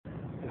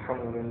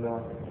الحمد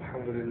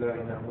لله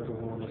نحمده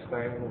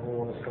ونستعينه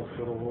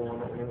ونستغفره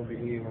ونؤمن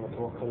به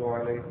ونتوكل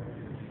عليه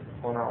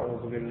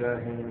ونعوذ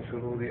بالله من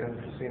شرور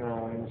أنفسنا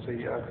ومن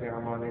سيئات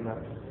أعمالنا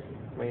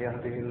من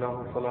يهده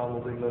الله فلا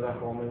مضل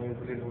له ومن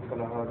يضلله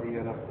فلا هادي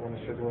له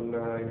ونشهد أن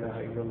لا إله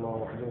إلا الله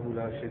وحده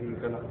لا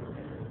شريك له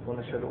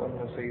ونشهد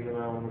أن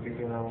سيدنا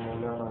ونبينا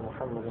ومولانا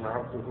محمدا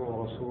عبده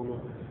ورسوله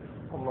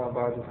أما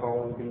بعد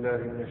فأعوذ بالله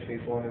من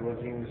الشيطان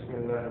الرجيم بسم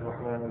الله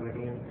الرحمن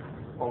الرحيم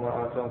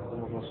وما آتاكم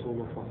الرسول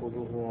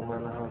فخذوه وما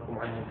نهاكم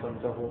عنه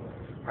فانتهوا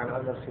عن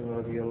أنس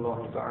رضي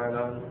الله تعالى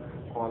عنه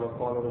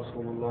قال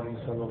رسول الله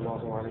صلى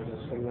الله عليه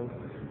وسلم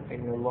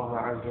إن الله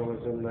عز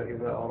وجل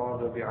إذا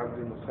أراد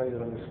بعبد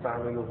خيرا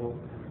يستعمله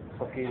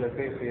فقيل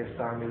كيف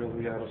يستعمله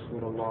يا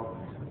رسول الله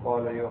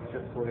قال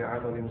يوفقه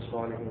لعمل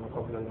صالح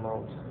قبل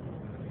الموت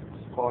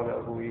قال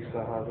أبو عيسى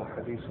هذا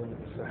حديث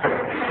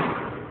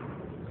صحيح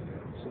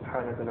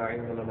سبحانك لا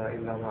علم لنا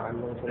إلا ما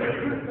علمتنا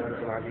إنك أنت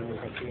العليم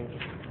الحكيم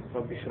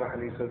رب اشرح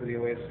لي صدري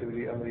ويسر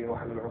لي أمري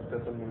واحلل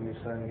عقدة من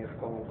لساني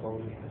يفقهوا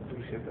قولي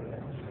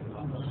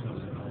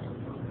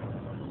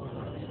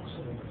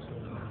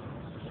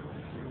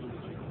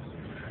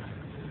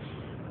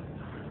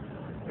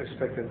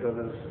Respected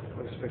brothers,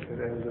 respected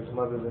elders,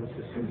 mothers and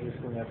sisters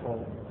listening at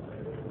home.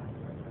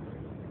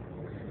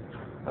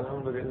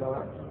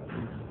 Alhamdulillah,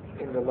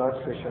 in the last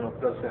session of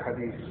Dars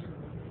Hadith,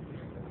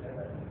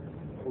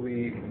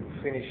 we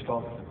finished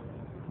off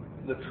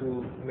the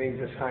two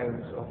major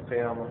signs of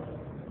Qiyamah,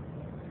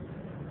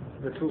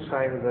 the two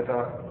signs that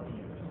are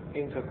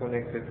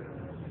interconnected,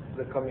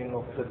 the coming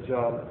of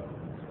Dajjal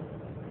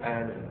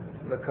and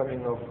the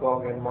coming of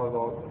Gog and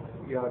Magog,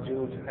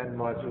 Ya'juj and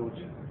Ma'juj.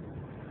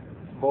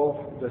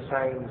 Both the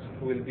signs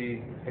will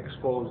be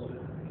exposed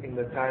in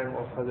the time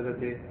of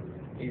Hazrat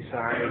Isa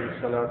alayhi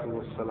salatu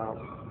wassalam.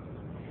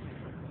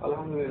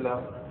 Alhamdulillah,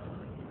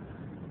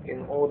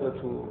 in order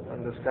to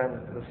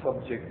understand the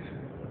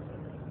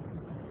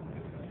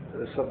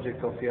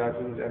subject of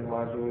Ya'juj and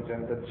Ma'juj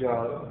and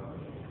Dajjal,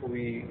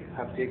 we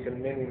have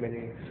taken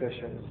many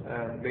sessions,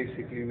 and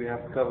basically we have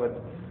covered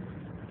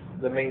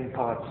the main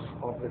parts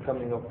of the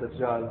coming of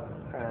Dajjal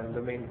and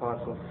the main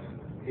parts of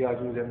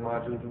Ya'juj and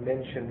Ma'juj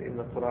mentioned in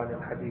the Quran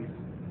and Hadith.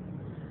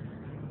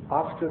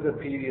 After the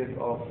period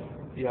of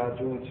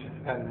Ya'juj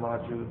and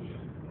Ma'juj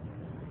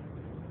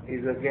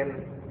is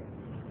again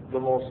the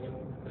most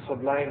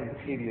sublime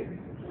period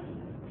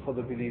for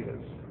the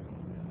believers.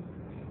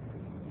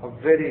 A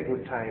very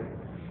good time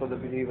for the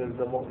believers,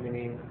 the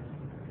mu'mineen.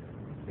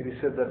 It is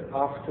said that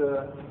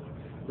after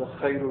the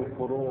Khairul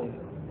Qurun,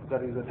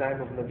 that is the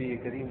time of Nabi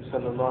Kareem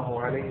sallallahu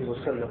alayhi wa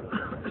sallam,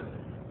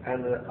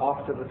 and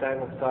after the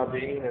time of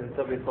Tabi'een and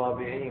Tabi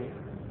Tabi'een,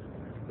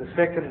 the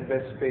second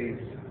best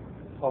phase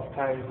of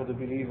time for the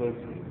believers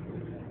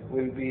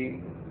will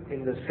be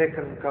in the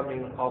second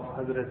coming of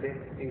Hazrat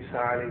Isa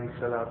alayhi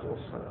salatu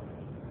wassalam.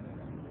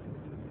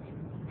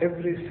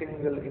 Every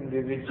single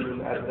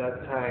individual at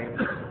that time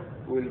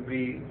will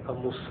be a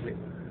Muslim.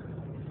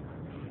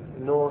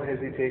 No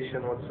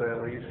hesitation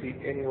whatsoever. You see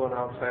anyone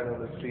outside on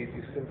the street,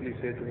 you simply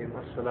say to him,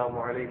 Assalamu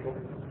alaikum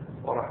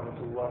wa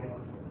rahmatullahi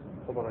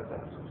wa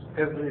barakatuh.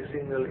 Every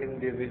single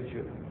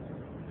individual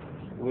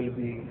will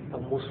be a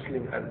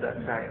Muslim at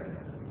that time.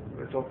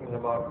 We're talking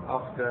about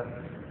after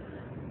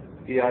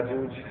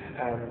Ya'juj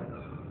and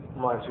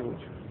Ma'juj.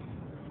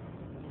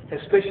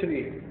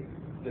 Especially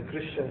the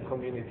Christian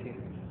community,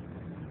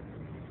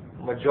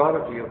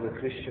 majority of the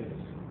Christians,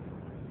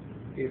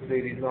 if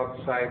they did not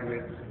side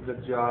with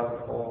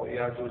Dajjal or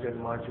Ya'juj and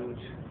Ma'juj,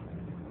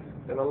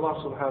 then Allah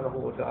subhanahu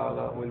wa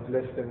ta'ala will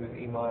bless them with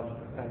Iman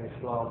and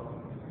Islam.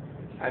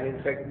 And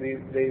in fact,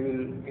 they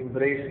will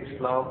embrace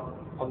Islam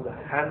on the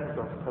hands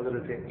of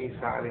Hazrat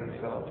Isa alayhi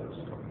salatu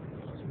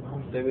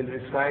wasalam. They will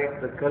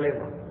recite the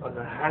kalima on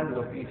the hands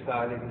of Isa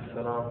alayhi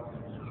salam.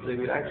 They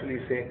will actually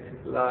say,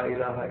 La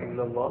ilaha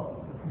illallah,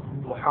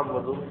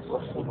 Muhammadun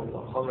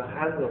Rasulullah, on the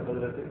hands of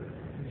Hazrat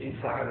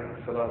Isa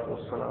alayhi salatu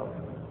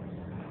wasalam.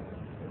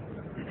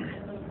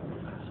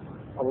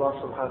 Allah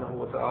subhanahu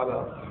wa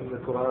ta'ala in the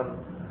Quran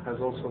has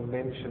also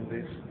mentioned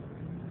this.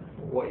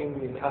 وَإِن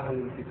مِّنْ أَهْلِ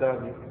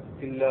الْكِتَابِ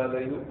إِلَّا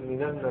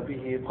لَيُؤْمِنَنَّ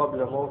بِهِ قَبْلَ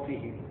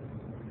مَوْتِهِ.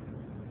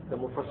 The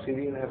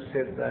Mufassirin have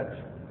said that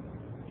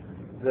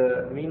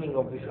the meaning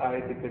of this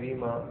ayat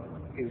al-Karima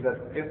is that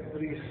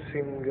every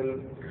single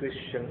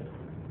Christian,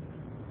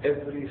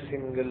 every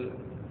single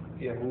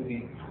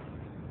Yahudi,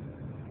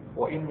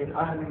 وَإِن مِّنْ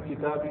أَهْلِ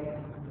الْكِتَابِ,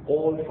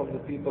 all from the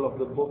people of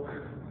the book,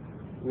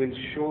 will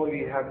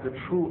surely have the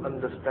true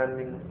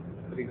understanding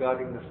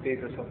regarding the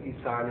status of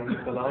Isa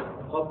alayhi salam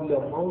قَبْلَ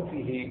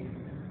مَوْتِهِ,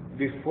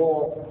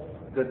 before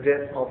the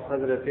death of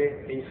Hazrat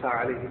Isa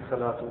alayhi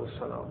salatu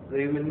wassalam.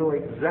 They will know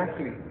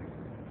exactly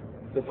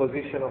the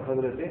position of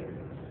Hazrat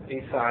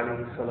Isa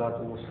alayhi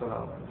salatu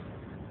wassalam.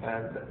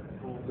 And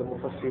the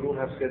Mufassirun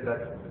have said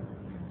that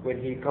when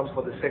he comes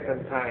for the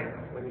second time,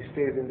 when he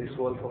stays in this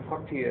world for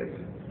 40 years,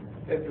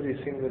 every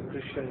single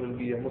Christian will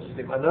be a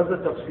Muslim. Another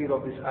tafsir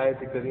of this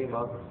ayat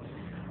al-Karima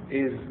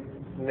is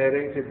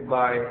narrated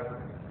by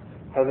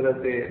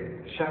Hazrat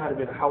Shahr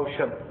bin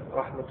Hawshab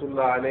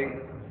rahmatullah alayh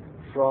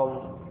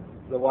from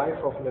the wife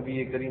of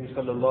Nabi Kareem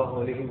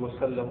sallallahu alayhi wa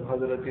sallam,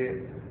 Hazrat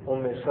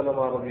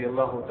Salama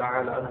radiallahu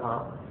ta'ala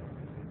anha,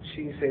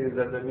 she says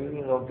that the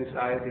meaning of this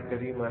ayat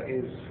karima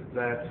is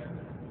that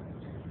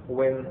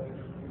when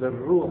the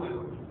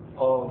ruh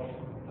of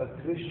a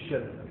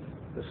Christian,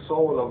 the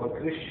soul of a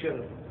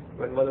Christian,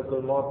 when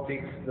Malakul Maut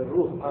takes the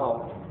ruh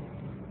out,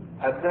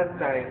 at that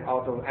time,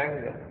 out of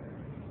anger,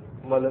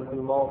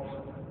 Malakul Maut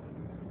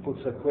puts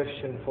a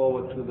question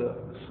forward to the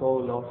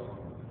soul of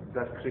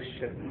that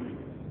Christian.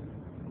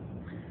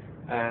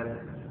 And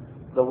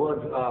the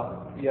words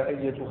are, Ya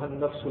ayyatuhan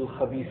nafsul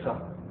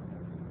khabisa,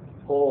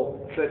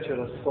 O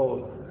treacherous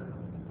soul.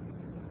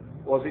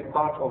 Was it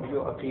part of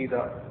your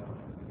aqidah?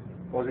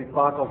 Was it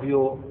part of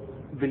your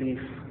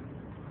belief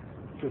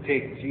to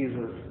take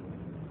Jesus,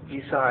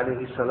 Isa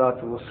alayhi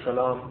salatu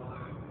wassalam,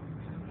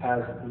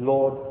 as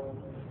Lord,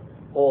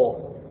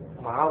 or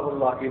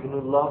Ma'azullah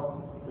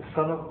ibnullah, the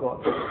Son of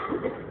God?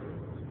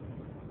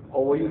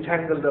 Or were you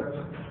tangled up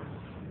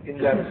in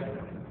that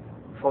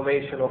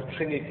formation of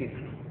Trinity?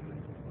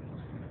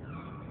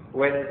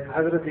 When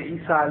Hazrat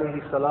Isa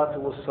alayhi salatu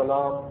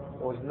wassalam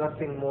was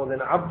nothing more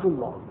than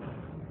Abdullah.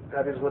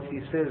 That is what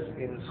he says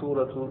in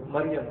Surah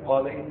Maryam,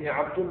 قَالَ إِنِّي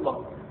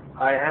Abdullah.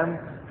 I am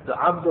the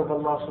Abd of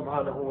Allah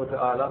subhanahu wa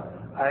ta'ala.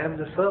 I am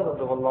the servant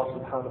of Allah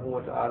subhanahu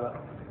wa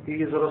ta'ala. He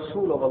is a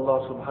Rasul of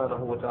Allah subhanahu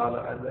wa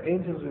ta'ala. And the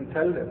angels will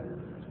tell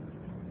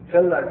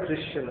that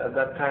Christian at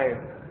that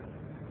time,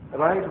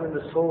 right when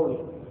the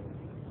soul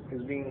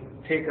is being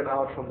taken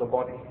out from the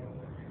body,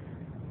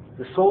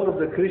 the soul of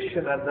the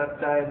Christian at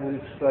that time will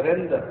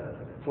surrender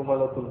to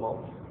Malakul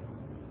Maut.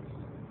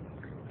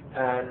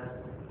 And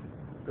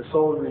the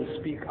soul will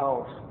speak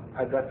out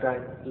at that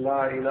time,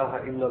 La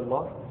ilaha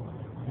illallah,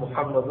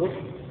 Muhammadur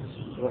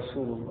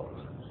Rasulullah.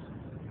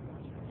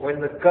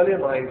 When the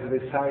kalima is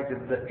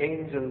recited, the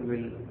angel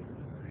will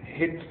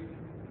hit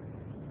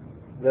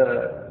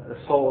the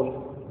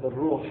soul, the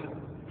ruh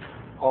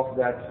of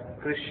that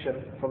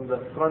Christian from the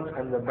front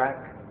and the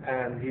back,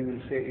 and he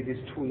will say, it is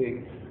too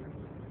late.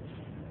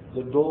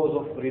 The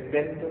doors of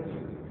repentance,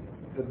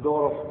 the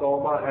door of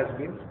tawbah has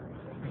been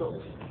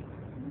closed.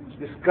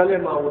 This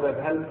kalima would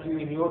have helped you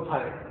in your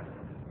time.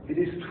 It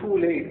is too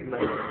late now.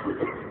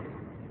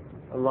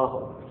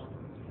 Allah.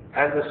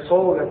 And the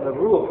soul and the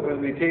ruh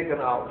will be taken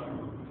out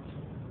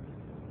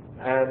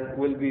and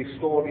will be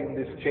stored in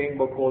this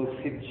chamber called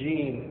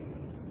Sijjeen,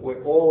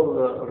 where all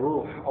the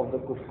ruh of the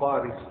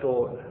kuffar is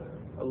stored.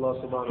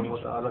 Allah subhanahu wa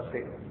ta'ala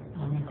says.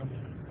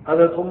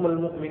 Hazrat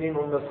al-Mu'mineen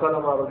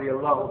Salama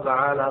radiallahu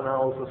ta'ala anha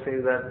also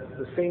says that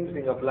the same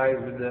thing applies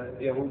with the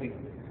Yahudi.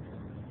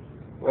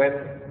 When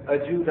a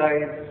Jew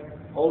dies,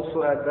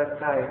 also at that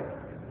time,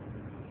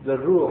 the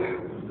ruh,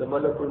 the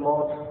Malakul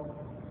Maut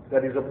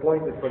that is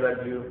appointed for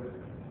that Jew,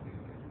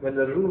 when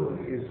the ruh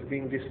is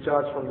being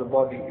discharged from the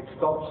body, it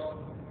stops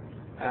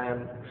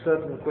and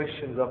certain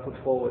questions are put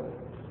forward.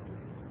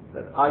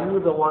 That are you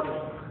the one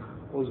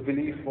whose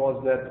belief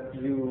was that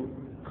you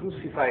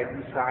crucified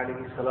Isa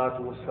alayhi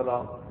salatu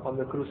wassalam on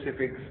the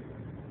crucifix,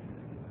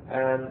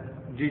 and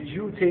did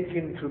you take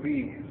him to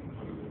be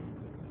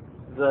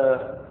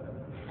the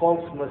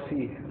false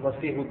Masih,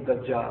 Masihud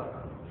Dajjal?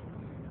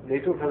 They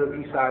took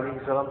Hazrat Isa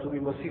alayhi salam to be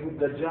Masihud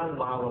Dajjal,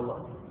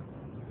 ma'allah,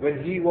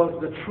 when he was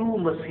the true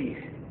Masih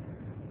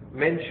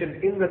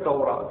mentioned in the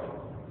Torah,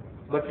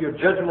 but your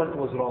judgment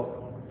was wrong.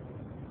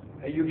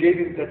 And you gave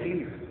it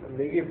taklif, and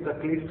they gave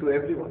taklif to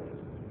everyone.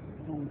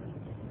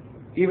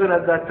 Even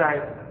at that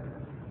time,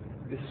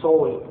 the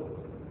soul,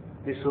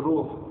 this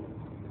ruh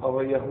of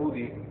a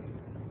Yahudi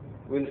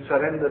will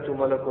surrender to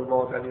Malakul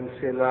Maut and will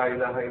say, La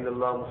ilaha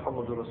illallah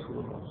Muhammadur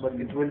Rasulullah. But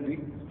it will be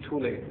too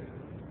late.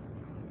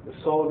 The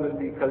soul will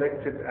be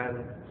collected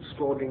and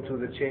stored into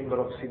the chamber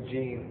of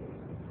Sijjeen.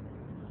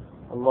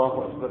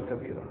 Allahu Akbar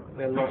Kabira.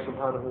 May Allah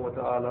subhanahu wa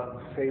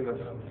ta'ala save us.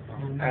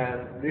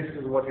 And this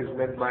is what is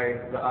meant by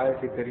the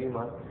ayat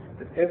karima,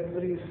 that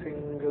every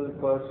single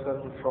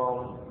person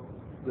from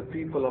the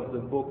people of the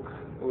book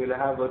will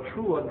have a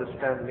true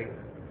understanding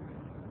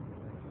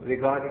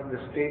regarding the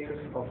status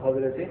of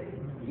Hazrat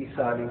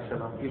Isa alayhi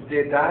salam. If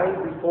they die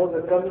before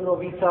the coming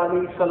of Isa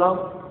alayhi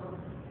salam,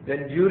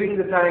 then during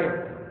the time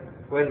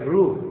when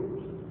ruh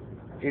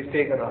is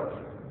taken out.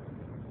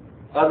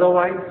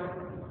 Otherwise,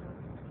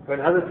 when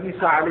Hazrat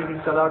Isa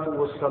alayhi salatu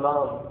was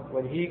salam,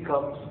 when he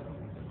comes,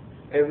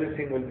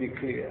 everything will be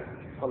clear.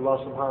 Allah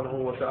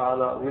subhanahu wa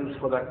ta'ala wills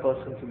for that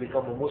person to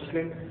become a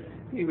Muslim,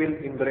 he will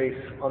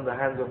embrace on the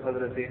hands of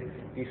Hazrat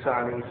Isa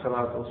alayhi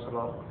salatu was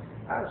salam.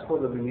 As for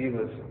the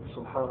believers,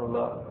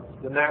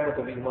 subhanallah, the ni'mat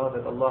of iman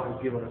that Allah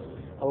has given us,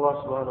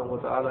 Allah subhanahu wa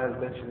ta'ala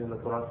has mentioned in the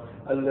Quran,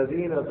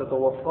 الَّذِينَ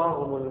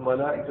تَتَوَفَّاهُمُ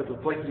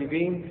الْمَلَائِكَةُ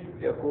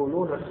طَيِّبِينَ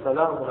يَقُولُونَ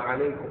السَّلَامُ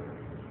عَلَيْكُمْ.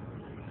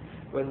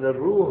 When the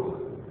ruh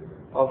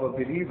of a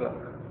believer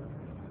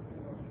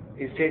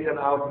is taken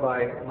out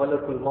by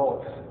Malakul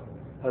Maut,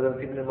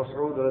 Hazrat Ibn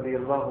Mas'ud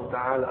radiallahu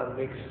ta'ala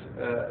makes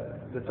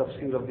the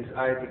tafsir of this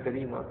ayat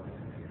karima,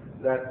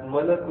 that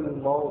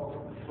Malakul Maut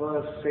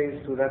first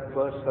says to that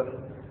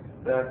person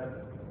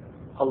that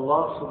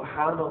Allah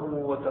subhanahu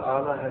wa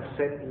ta'ala has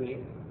sent me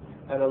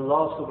and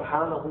Allah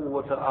subhanahu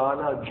wa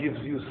ta'ala gives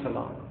you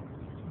salam.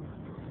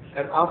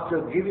 And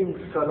after giving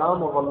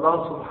salam of Allah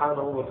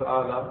subhanahu wa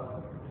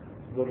ta'ala,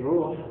 the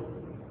ruh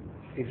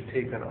is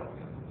taken out.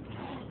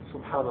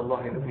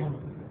 Subhanallah.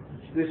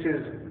 This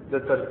is the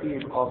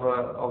tartib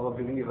of a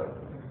believer.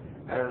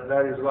 And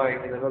that is why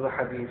in another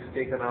hadith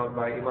taken out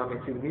by Imam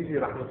Tirmidhi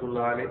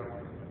rahmatullah alayh,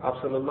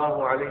 sallallahu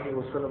alayhi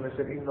wa sallam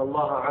said, إِنَّ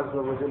اللَّهَ عَزَّ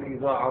وَجَلْ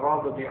إِذَا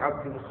أَرَادَ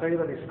بِعَبْدٍ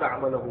خَيْرًا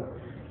اسْتَعْمَلَهُ.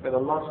 When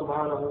Allah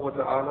subhanahu wa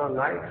ta'ala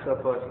likes a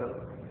person,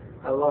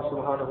 Allah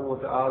subhanahu wa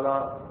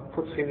ta'ala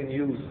puts him in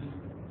use,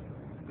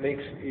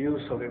 makes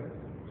use of him.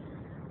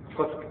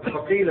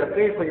 فَقِيلَ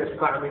كَيْفَ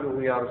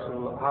يَسْتَعْمِلُهُ يَا رَسُولَ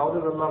اللَّهِ. How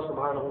does Allah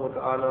subhanahu wa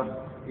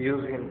ta'ala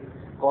use him?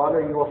 قَالَ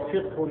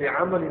يُوَفِّقْهُ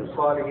لِعَمَلٍ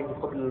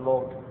صَالِحٍ قَبْلِ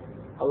الْمَوْتِ.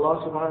 Allah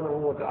subhanahu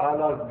wa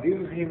ta'ala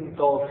gives him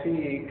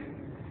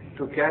tawfiq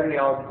to carry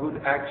out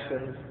good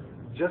actions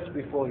just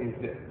before he's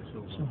dead.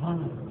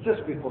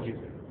 Just before he's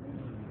dead.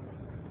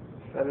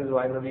 That is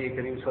why Nabi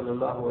Kareem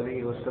sallallahu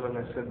alayhi wa sallam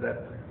has said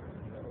that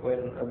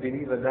when a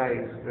believer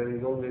dies, there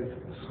is always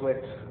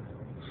sweat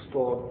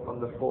stored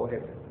on the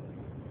forehead.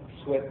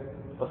 Sweat,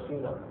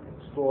 pasina,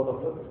 stored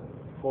on the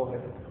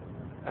forehead.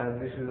 And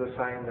this is a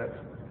sign that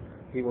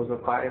he was a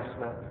pious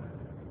man.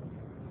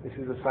 This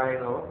is a sign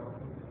of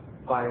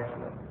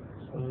piousness.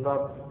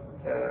 Not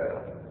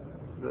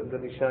the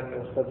nishani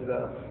of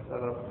sajda. A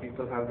lot of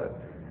people have that.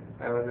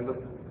 And when they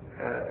look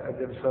at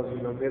themselves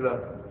in a mirror,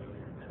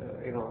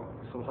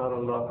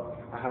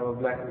 subhanallah, I have a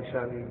black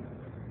nishani,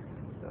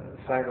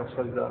 sign of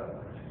sajda.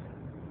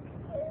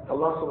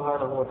 Allah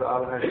subhanahu wa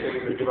ta'ala has said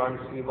in the Quran,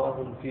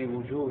 سِيمَاهُمْ فِي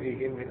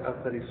وُجُوهِهِمْ مِنْ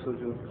أَثَرِ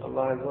السُّجُودِ.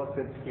 Allah has not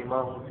said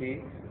سِيمَاهُمْ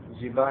فِي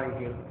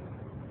جِبَاهِهِمْ,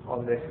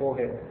 on their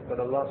forehead, but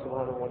Allah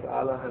subhanahu wa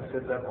ta'ala has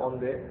said that on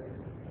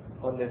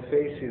their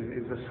faces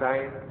is a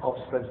sign of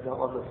sajda.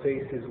 On the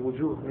faces,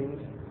 wujuh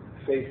means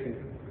faces.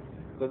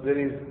 So there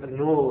is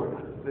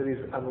nur, there is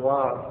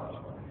anwar.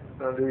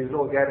 Now there is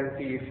no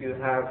guarantee if you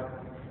have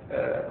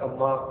a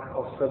mark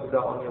of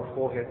sajda on your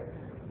forehead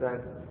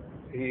that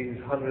he is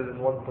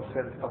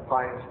 101% a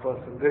pious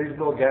person. There is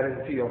no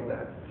guarantee of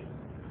that.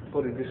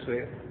 Put it this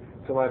way.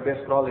 To my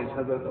best knowledge,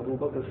 Hazrat Abu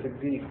Bakr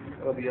Siddiq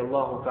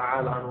radiyallahu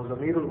ta'ala anhu was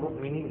Amirul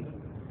Mu'mineen.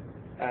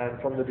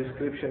 And from the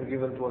description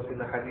given to us in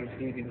the hadith,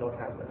 he did not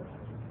have that.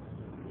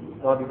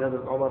 Nor did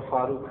Hazrat Umar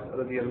Farooq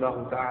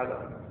radiyallahu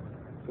ta'ala.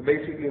 So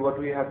basically what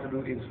we have to do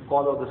is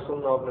follow the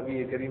sunnah of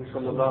Nabi Kareem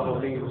sallallahu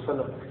alayhi wa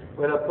sallam.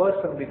 When a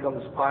person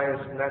becomes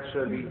pious,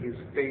 naturally his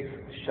face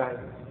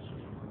shines.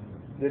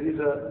 There is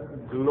a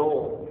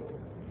glow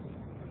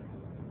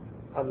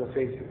on the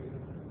faces.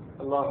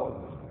 Allahu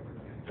Akbar.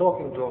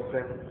 Talking to a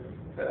friend,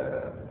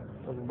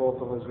 and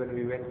both of us, when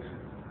we went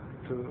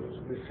to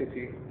the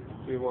city,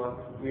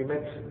 we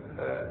met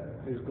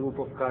this group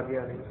of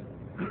Qadianis.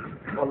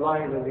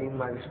 Wallahi Lazim,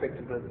 my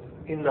respected brothers,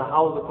 in the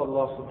house of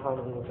Allah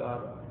subhanahu wa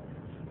ta'ala.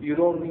 You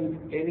don't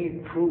need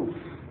any proof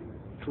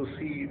to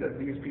see that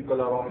these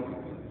people are wrong.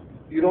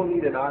 You don't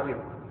need an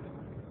alim.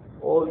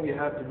 All you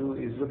have to do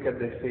is look at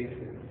their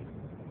faces.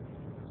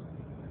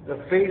 The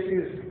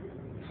faces,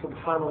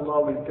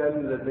 subhanallah, will tell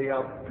you that they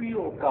are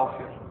pure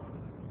kafir.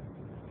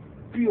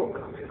 Pure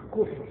kafir,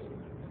 kufr.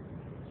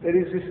 There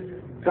is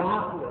this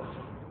darkness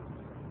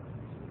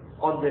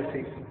on their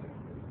faces.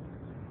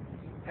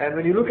 And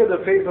when you look at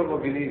the face of a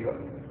believer,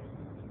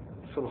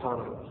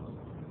 subhanallah,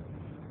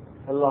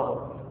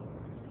 Allah,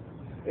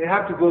 you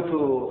have to go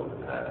to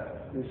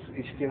this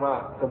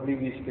ijtima,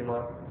 tabligh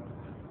ijtima.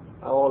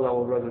 All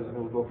our brothers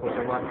will go for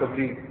Jamaat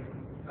Tabligh.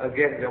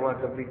 Again,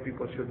 Jamaat Tabligh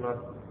people should not,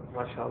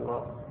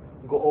 mashallah,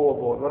 go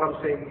overboard. What I'm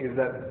saying is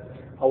that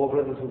our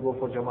brothers will go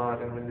for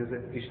Jamaat, and when there's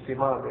an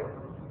ijtima there,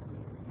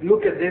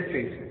 look at their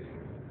faces.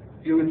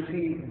 You will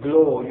see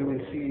glow, you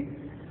will see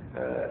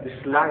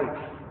this light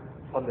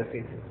on their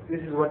faces. This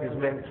is what is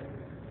meant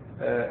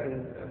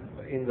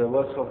in the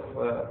verse of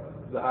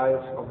the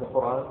ayahs of the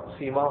Quran.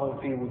 سِيمَاهُمْ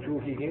فِي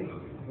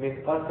وُجُوهِهِمْ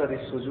مِنْ أَثَرِ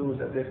السُّجُودِ.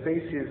 That their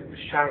faces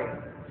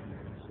shine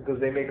because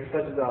they make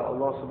sajda.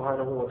 Allah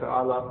subhanahu wa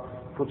ta'ala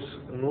puts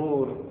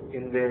nur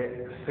in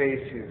their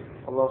faces.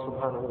 Allah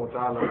subhanahu wa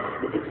ta'ala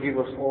give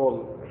us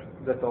all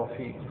the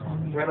tawfiq.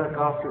 When a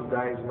kafir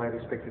dies, my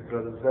respected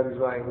brothers, that is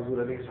why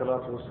Huzur alayhi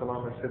salatu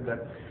wasalam has said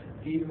that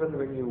even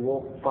when you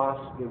walk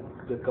past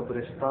the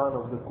qabristan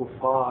of the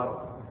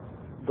kuffar,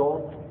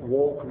 don't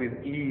walk with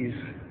ease.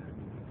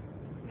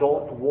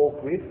 Don't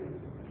walk with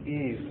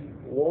ease.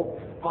 Walk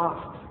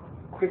fast,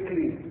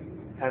 quickly,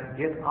 and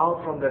get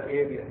out from that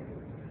area.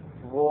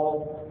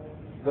 Walk.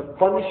 The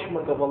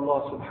punishment of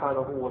Allah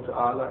subhanahu wa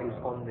ta'ala is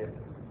on them.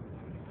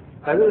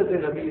 Hazrat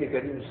Nabi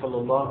Kareem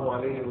sallallahu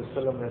alayhi wa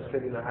sallam has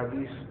said in a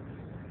hadith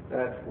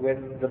that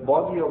when the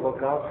body of a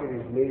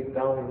kafir is laid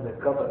down in the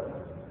qabr,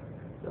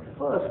 the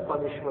first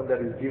punishment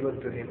that is given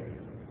to him,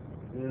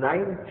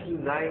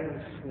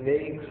 99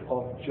 snakes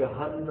of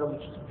Jahannam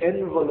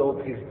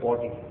envelope his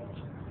body.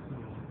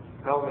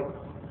 How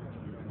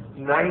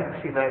many?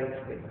 99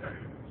 snakes.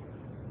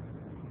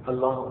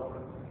 Allah.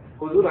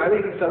 Huzur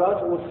alayhi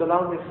salatu was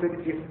salam said,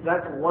 if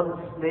that one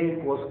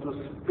snake was to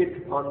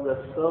spit on the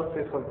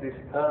surface of this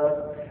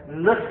earth,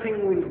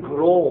 nothing will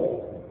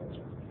grow.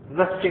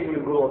 Nothing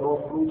will grow.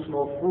 No fruits,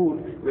 no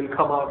food will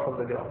come out from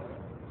the ground.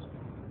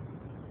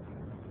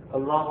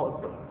 Allahu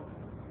Akbar.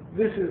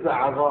 This is the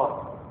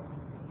azab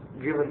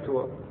given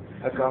to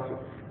a kafir.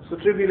 So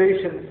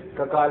tribulations,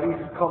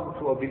 takalis come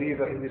to a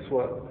believer in this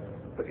world.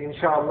 But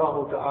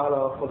insha'Allah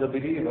ta'ala, for the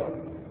believer,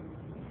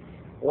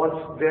 once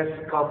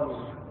death comes,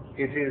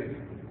 it is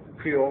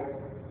pure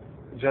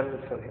Jannah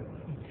for him.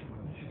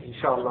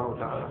 Insha'Allah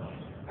ta'ala.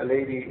 A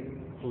lady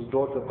whose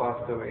daughter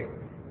passed away.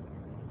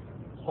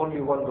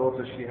 Only one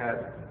daughter she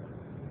had.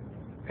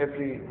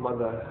 Every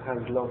mother has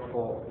love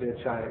for their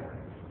child.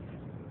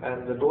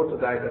 And the daughter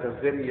died at a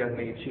very young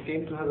age. She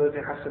came to Hazrat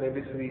Hassan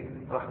Bisri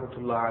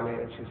rahmatullah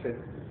alayhi and she said,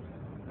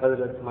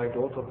 Hazrat, my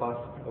daughter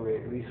passed away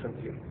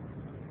recently.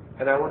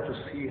 And I want to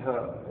see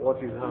her,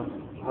 what is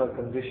her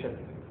condition.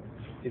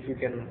 If you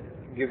can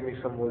give me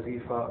some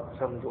wazifa,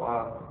 some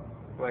dua,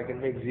 so I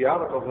can make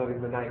ziyarat of her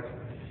in the night.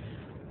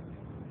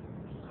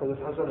 Hazrat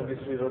Hassan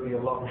Bisri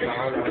radiallahu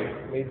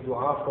ta'ala made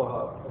dua for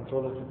her and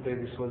told her to pray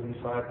this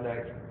wazifa at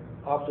night.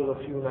 After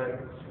a few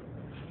nights,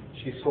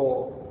 she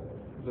saw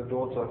the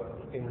daughter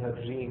in her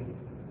dream,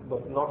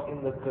 but not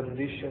in the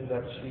condition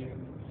that she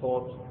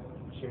thought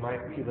she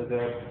might be.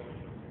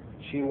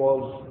 She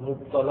was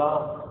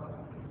mubtala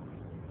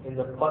in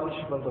the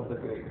punishment of the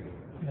grave.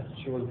 Yes.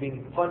 She was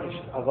being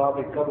punished.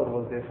 Azab-e-Qabr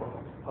was there for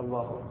her.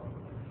 Allah.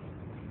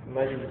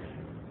 Imagine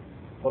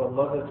for a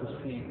mother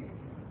to see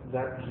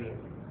that dream,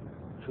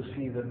 to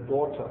see the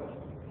daughter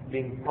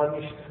being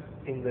punished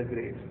in the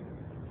grave.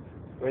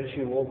 When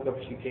she woke up,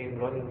 she came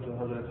running to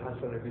Hazrat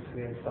Hassan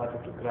Bisri and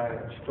started to cry.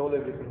 And she told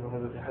everything to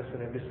Hazrat Hassan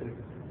Bisri.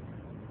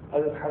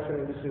 Hazrat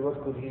Hassan Bisri,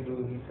 what could he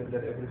do? He said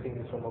that everything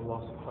is from Allah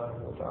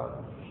subhanahu wa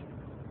ta'ala.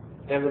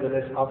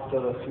 Nevertheless, after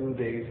a few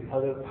days,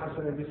 Hazrat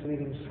Hassan Bisri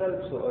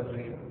himself saw a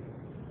dream.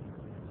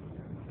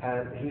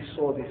 And he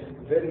saw this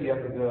very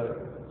young girl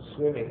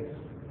swimming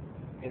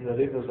in the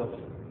rivers of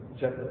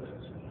Jannah.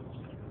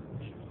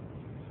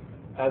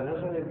 As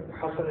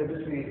Hassan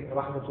Bisri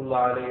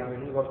rahmatullah alayhi,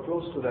 when he got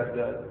close to that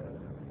girl,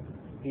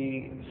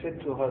 he said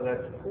to her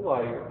that, who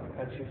are you?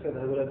 And she said,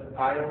 Hazrat,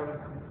 I am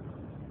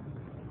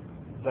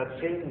that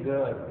same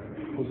girl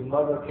whose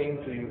mother came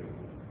to you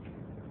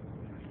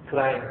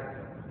crying.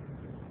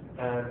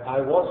 And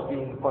I was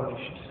being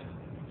punished.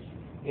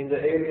 In the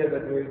area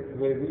that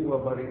where we were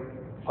buried,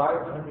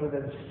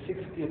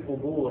 560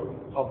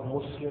 qubur of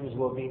Muslims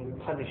were being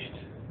punished.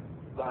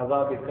 The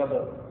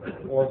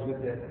Azab-e-Qabr was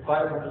with them.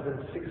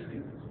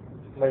 560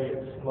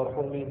 mayyits,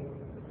 marhumin.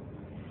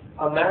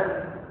 A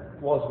man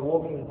was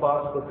walking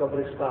past the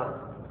Qabristan,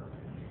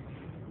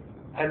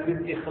 and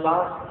with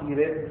ikhlas he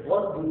read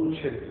one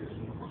durood sharif,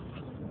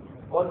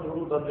 one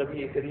durood on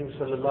Nabi Kareem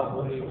sallallahu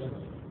alayhi wa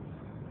sallam.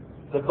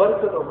 The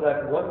barakat of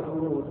that one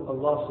durood,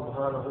 Allah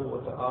subhanahu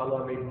wa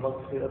ta'ala made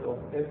maghfirat of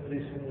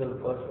every single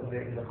person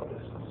there in the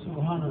Qabristan.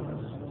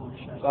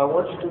 Subhanallah. So I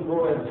want you to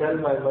go and tell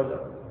my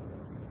mother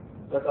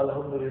that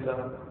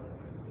alhamdulillah,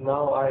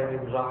 now I am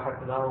in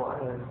rahat, now I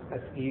am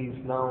at ease,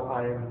 now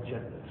I am in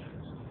Jannah.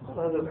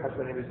 Hazrat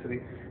Hassan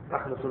Bisri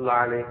rahmatullah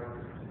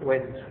alayhi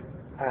went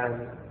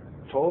and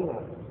told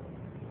her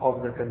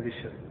of the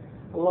condition.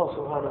 Allah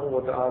subhanahu wa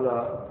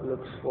ta'ala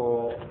looks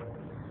for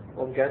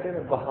getting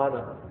a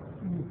bahana,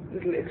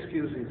 little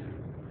excuses.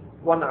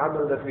 One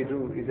amal that we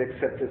do is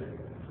accepted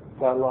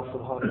by Allah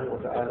subhanahu wa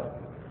ta'ala.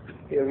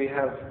 Here we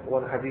have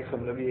one hadith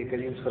from Nabi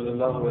Kareem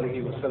sallallahu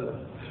alayhi wa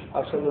sallam.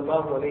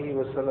 Sallallahu alayhi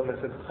wa sallam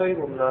said, خَيْرُ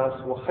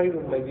النَّاسِ وَخَيْرُ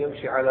مَنْ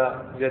يَمْشِ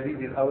عَلَى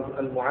جَدِيدِ الْأَرْضِ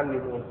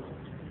الْمُعَلِّمُونَ.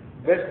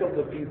 Best of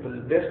the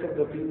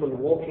people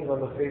walking on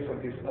the face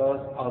of this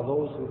earth are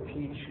those who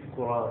teach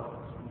Quran,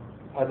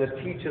 are the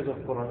teachers of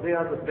Quran. They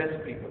are the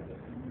best people.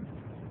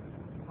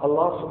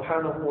 Allah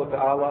subhanahu wa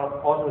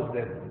ta'ala honors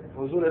them.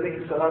 Huzur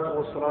alayhi salatu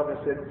wa salam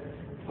said,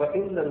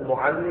 فَإِنَّ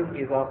الْمُعَلِّمْ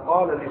إِذَا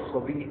قَالَ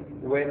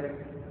لِلصَّبِيِّ. When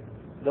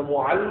the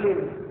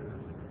muallim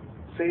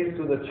says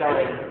to the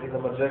child in the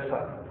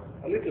madrasa,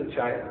 a little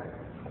child,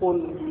 قُلْ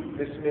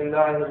بِسْمِ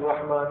اللَّهِ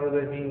الرَّحْمَنِ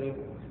الرَّحِيمِ.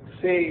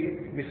 Say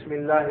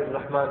Bismillah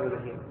ar-Rahman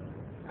ar-Rahim.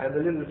 And the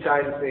little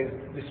child says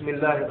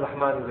Bismillah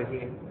ar-Rahman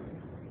ar-Rahim.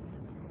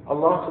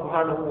 Allah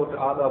subhanahu wa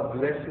ta'ala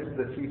blesses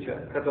the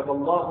teacher. كتب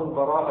الله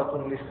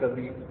براءة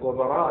للسبي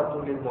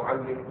وبراءة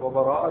للمعلم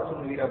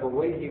وبراءة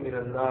لأبويه من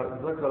النار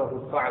ذكره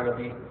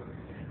الثعلبي.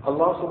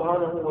 Allah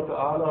subhanahu wa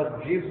ta'ala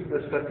gives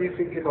the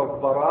certificate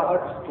of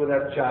bara'at to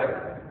that child.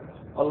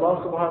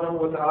 Allah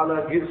subhanahu wa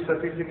ta'ala gives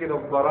certificate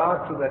of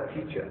bara'at to that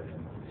teacher.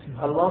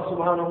 Allah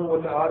subhanahu wa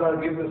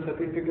ta'ala gives a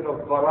certificate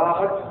of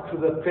bara'at to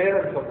the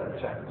parents of that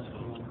child.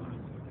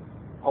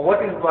 And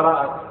what is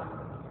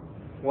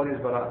bara'at? What is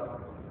bara'at?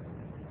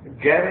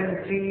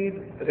 Guaranteed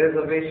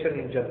reservation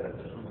in Jannah.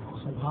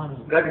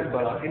 That is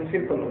bara'at, in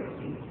simple words.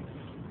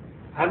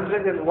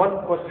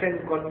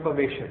 101%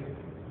 confirmation.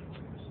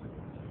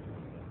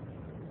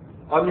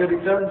 On your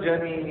return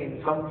journey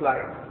in some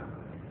flight,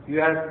 you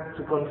have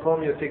to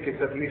confirm your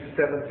tickets at least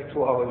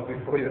 72 hours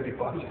before your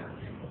departure.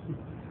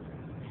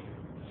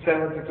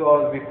 72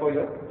 hours before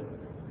your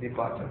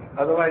departure.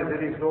 Otherwise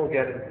there is no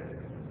guarantee.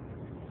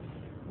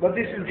 But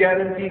this is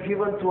guarantee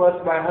given to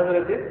us by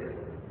Hazrat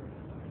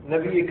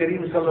Nabi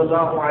Kareem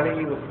sallallahu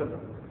alayhi wa sallam.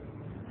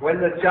 When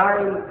the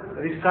child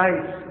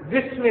recites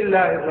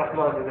Bismillahir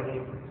Rahmanir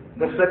Rahim,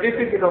 the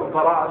certificate of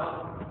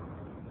Baras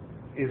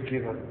is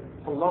given.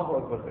 Allahu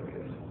Akbar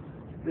Kabir.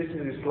 This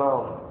is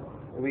Islam.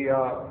 We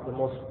are the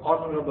most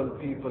honorable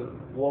people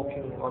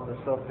walking on the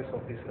surface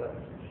of this earth.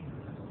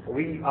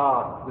 We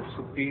are the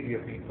superior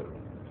people.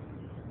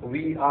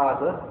 We are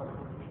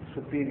the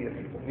superior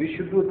people. We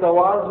should do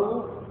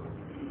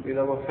tawazu with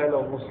our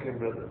fellow Muslim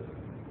brothers.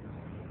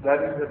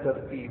 That is the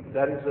tarteeb.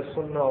 That is the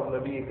sunnah of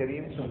Nabi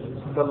Kareem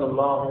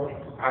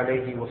sallallahu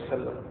alayhi wa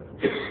sallam.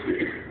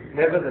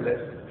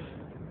 Nevertheless,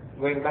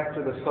 going back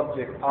to the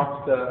subject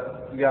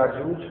after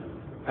Yajuj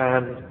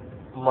and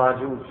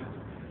Majuj,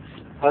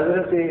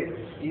 Hazrat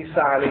Isa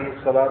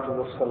alayhi salatu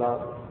was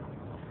salam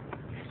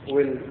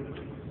will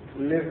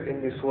live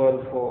in this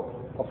world for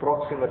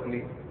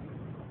approximately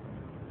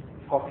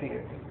 40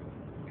 years.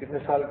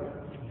 Kitne saal ke?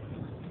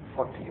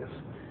 40 years.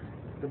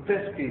 The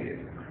best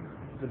period.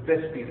 The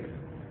best period.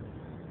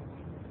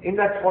 In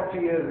that 40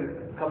 years,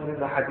 it comes in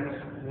the hadith,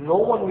 no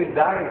one will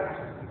die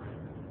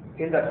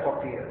in that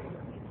 40 years.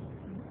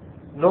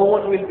 No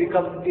one will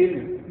become ill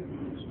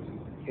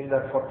in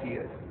that 40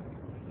 years.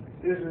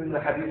 This is in the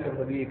hadith of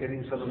Nabi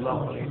Kareem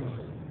sallallahu alayhi wa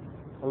sallam.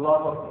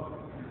 Allah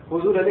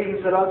Huzur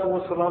alayhi salatu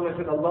wa salam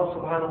said, Allah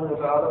subhanahu wa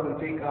ta'ala will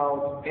take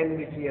out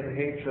enmity and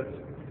hatred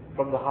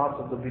from the hearts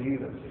of the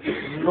believers.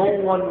 No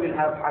one will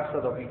have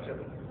hasad of each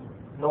other.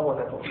 No one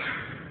at all.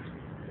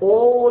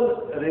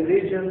 All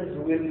religions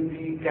will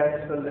be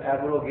cancelled,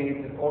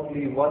 abrogated.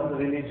 Only one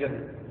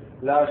religion.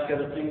 La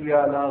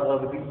sharqiyya, la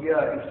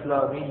gharbiyya,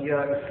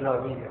 islamiyya,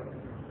 islamiyya.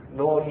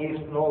 No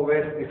east, no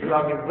west.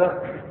 Islam is the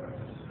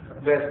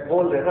best.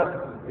 All the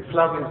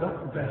Islam is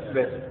the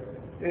best.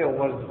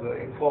 Everyone's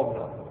informed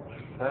now.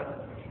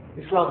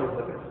 Islam is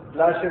the best.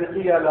 La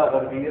sharqiyya, la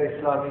gharbiyya,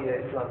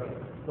 islamiyya,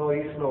 islamiyya. No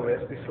east, no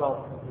west.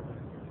 Islam.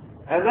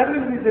 And that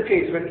will be the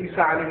case when Isa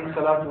alayhi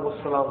salatu was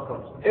salam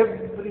comes.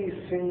 Every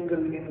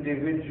single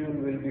individual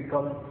will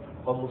become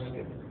a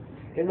Muslim.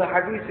 In the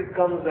hadith it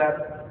comes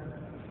that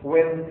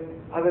when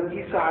Hazrat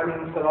Isa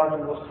alayhi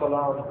salatu was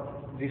salam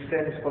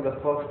descends for the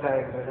first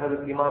time, when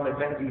Hazrat Imam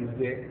al-Mahdi is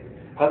there,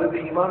 Hazrat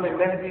Imam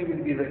al-Mahdi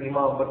will be the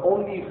Imam, but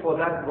only for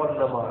that one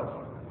namaz,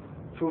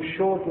 to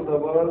show to the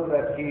world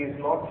that he is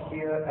not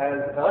here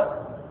as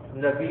a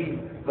Nabi,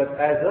 but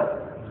as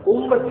a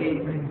Ummati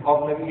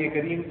of Nabi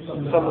Kareem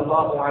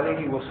sallallahu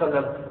alayhi wa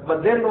sallam.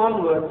 But then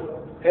onwards,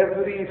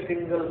 every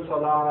single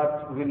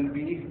salat will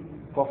be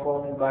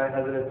performed by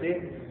Hazrat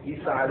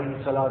Isa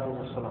alayhi salatu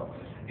wa salam.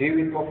 He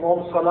will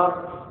perform salat,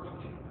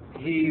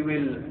 he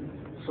will,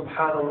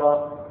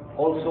 subhanallah,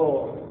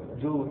 also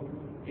do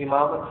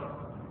imamat,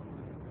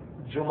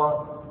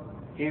 Jummah,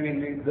 he will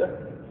lead the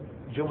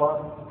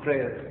Jummah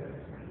prayers.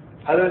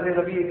 Hazrat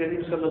Nabi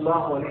Kareem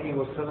sallallahu alayhi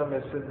wa sallam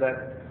has said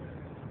that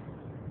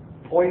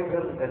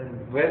poison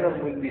and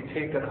venom will be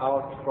taken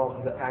out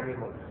from the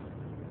animals.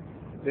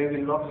 They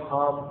will not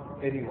harm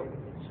anyone.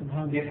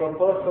 If a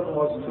person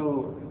was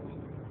to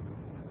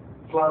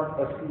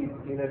plant a seed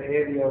in an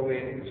area where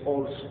it's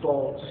all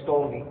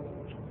stony,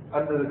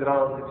 under the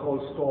ground it's all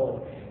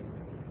stone,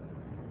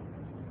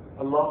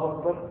 Allahu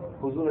Akbar,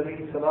 Huzur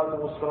alayhi salatu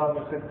wa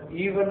salam said,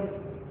 even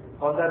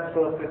on that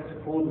surface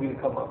food will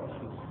come up.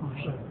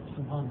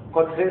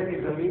 Qadre ki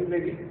zameen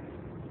mein bhi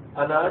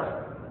anaj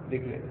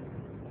nikle.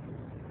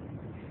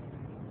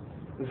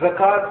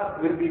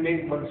 Zakat will be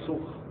made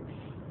mansukh.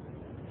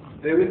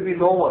 There will be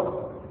no one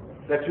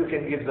that you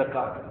can give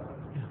zakat.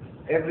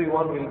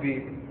 Everyone will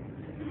be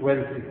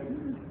wealthy.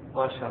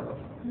 MashaAllah.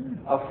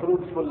 A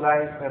fruitful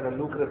life and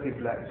a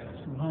lucrative life.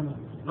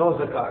 No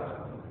zakat.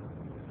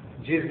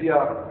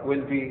 Jizya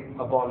will be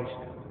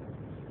abolished.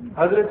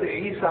 Hazrat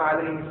Isa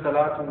alayhi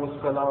salatu was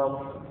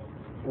salam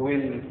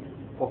will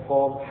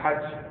perform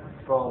Hajj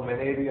from an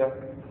area.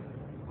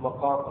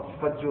 Maqam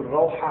Fajjur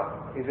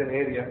Rawha is an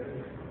area.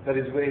 That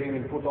is where he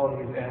will put on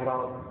his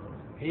ihram.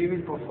 He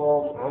will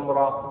perform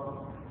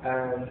Umrah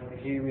and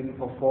he will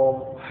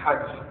perform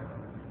Hajj.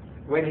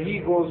 When he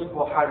goes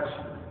for Hajj,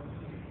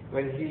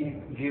 when he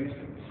gives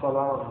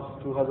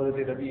salams to Hazrat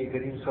Nabi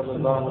Kareem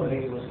sallallahu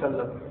alayhi wa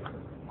sallam,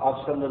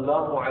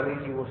 sallallahu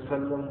alayhi wa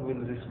sallam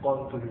will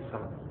respond to his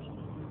salam.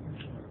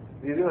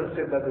 We even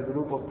said that the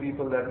group of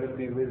people that will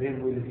be with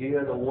him will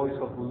hear the voice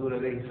of Huzur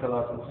alayhi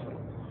salatu wa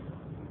sallam.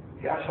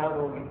 Kya shaan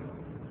hogi?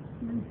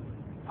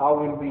 How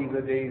will be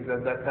the days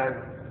at that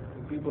time?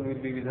 People will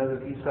be with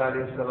Hazrat Isa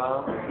alayhi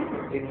salam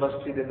in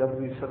Masjid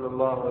al-Nabi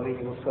sallallahu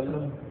alayhi wa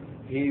sallam.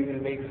 He will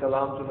make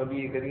salam to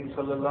Nabi Kareem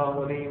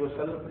sallallahu alayhi wa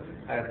sallam,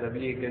 and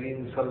Nabi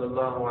Kareem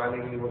sallallahu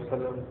alayhi wa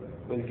sallam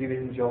will give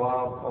him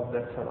jawab of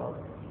that salam.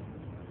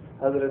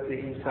 Hazrat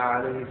Isa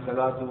alayhi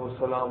salatu wa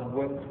salam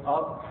went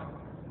up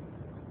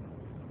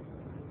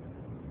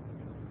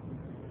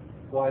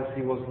whilst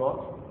he was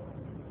not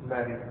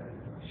married.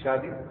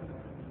 Shadi?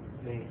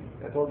 Nahi.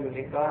 I told you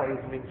nikah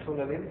is min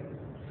sunanin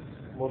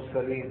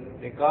Mursaleen.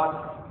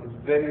 Nikah is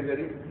very,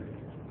 very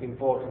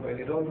important. When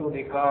you don't do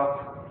nikah,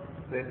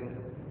 then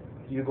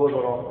you go the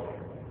wrong way.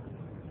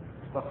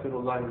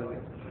 Astaghfirullah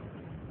al-Azim.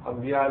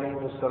 Anbiya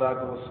alayhi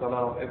salatu was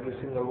salam, every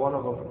single one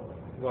of them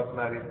got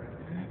married.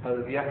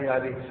 Hazrat Yahya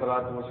alayhi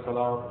salatu was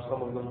salam,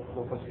 some of the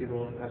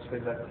Mufassirun have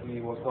said that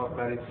he was not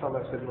married, some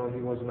have said no,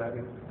 he was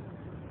married.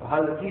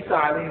 Hazrat Isa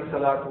alayhi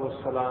salatu was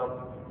salam,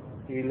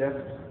 he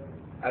left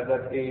at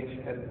that age,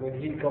 and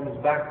when he comes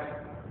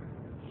back,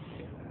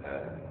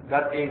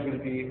 that age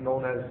will be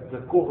known as the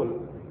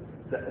kuhul.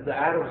 The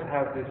Arabs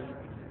have this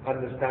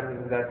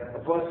understanding that a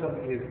person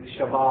is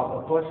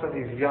shabab, a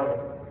person is young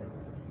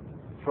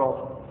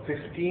from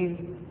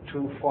 15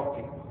 to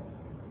 40.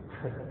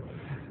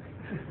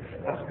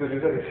 That's good,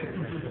 isn't it?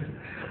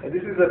 And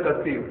this is a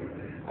tartib.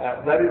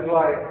 That is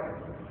why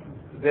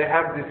they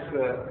have this,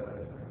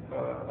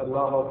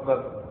 Allahu Akbar,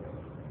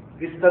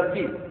 this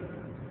tartib.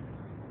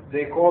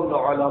 They call the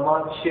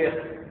ulama sheikh,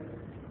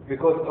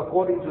 because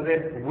according to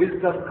them,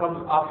 wisdom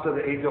comes after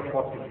the age of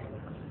 40.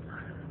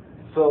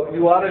 So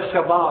you are a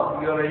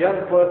shabab, you are a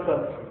young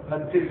person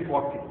until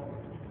 40.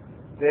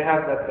 They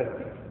have that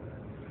tartib.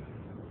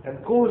 And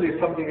cool is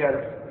something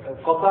else. And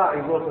qata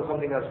is also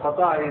something else.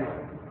 Qata is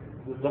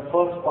the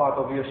first part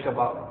of your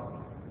shabab.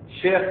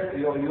 Sheikh,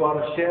 you are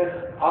a sheikh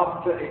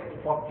after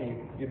 40.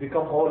 You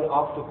become old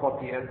after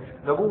 40. And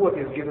Nabuwwat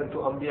is given to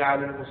Anbiya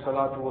alayhi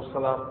salatu was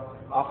salam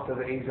after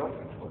the age of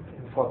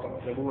 40.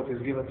 Nabuwwat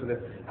is given to them.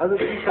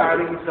 Hazrat Isa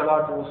alayhi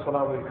salatu was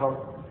salam will come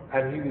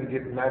and he will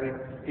get married.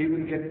 He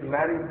will get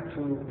married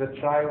to the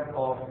tribe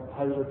of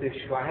Hazrat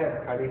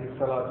Shu'aib alayhi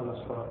salatu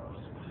was salam.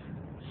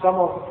 Some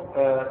of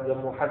the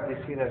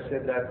muhaddithin have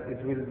said that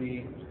it will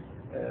be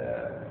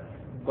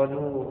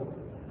Banu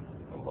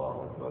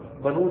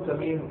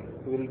Tamim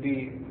will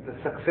be the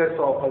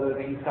successor of Hazrat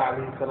Isa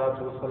alayhi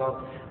salatu wasalam,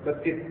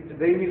 but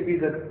they will be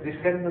the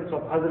descendants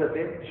of Hazrat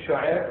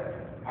Shu'aib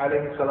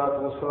alayhi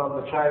salatu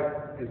wasalam. The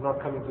tribe is not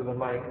coming to the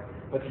mind,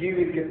 but he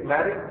will get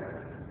married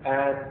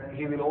and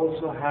he will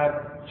also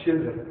have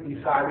children.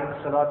 Isa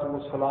alayhi salatu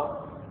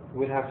wasalam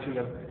will have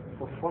children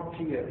for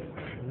 40 years.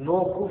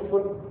 No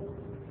kufr,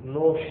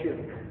 no shirk,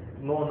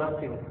 no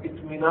nothing.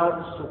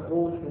 Itminan,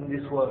 sukoon in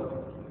this world.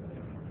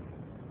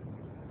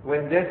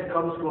 When death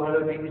comes to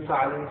Hazrat Isa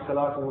alayhi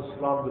salatu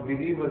wasalam, the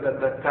believers at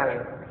that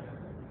time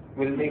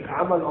will make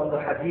amal on the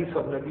hadith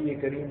of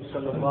Nabi Kareem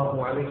sallallahu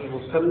alayhi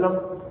wasallam,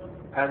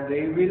 and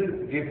they will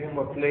give him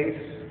a place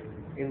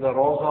in the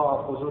Rawza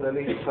of Huzur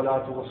alayhi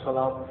salatu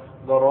wasalam.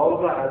 The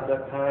Rawza at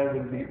that time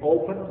will be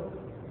open,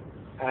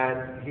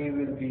 and he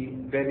will be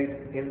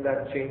buried in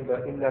that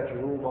chamber, in that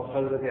room of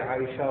Hazrat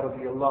Aisha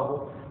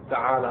radiyallahu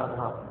ta'ala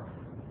anha.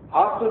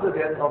 After the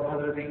death of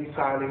Hazrat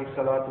Isa alayhi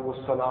salatu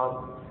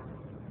wasalam,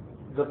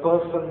 the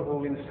person who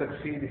will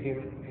succeed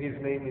him, his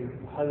name is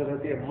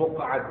Hazrat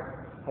Muq'ad.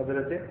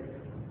 Hazrat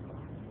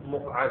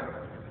Muq'ad.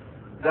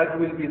 That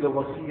will be the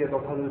wasiyyat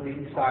of Hazrat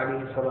Isa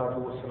alayhi salatu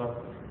wasalam.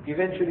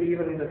 Eventually,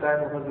 even in the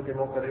time of Hazrat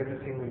Muq'ad,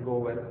 everything will go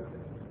well.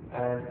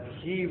 And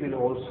he will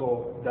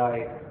also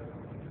die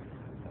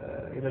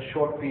in a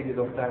short period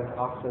of time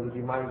after the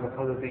demise of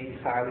Hazrat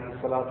Isa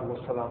alayhi salatu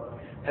wasalam.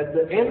 At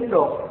the end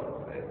of,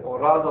 or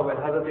rather when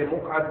Hazrat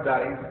Muq'ad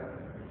dies,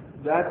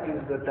 that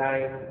is the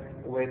time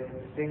when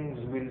things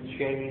will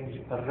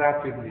change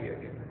rapidly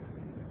again.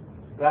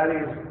 That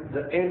is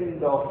the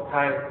end of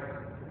time.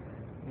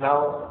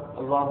 Now,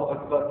 Allahu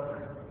Akbar,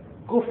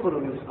 kufr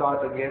will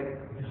start again,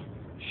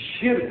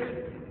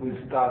 shirk will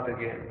start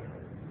again.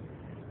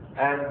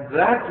 And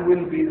that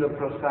will be the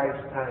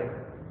precise time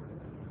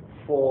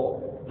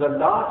for the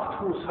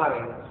last two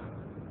signs,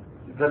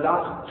 the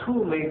last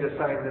two major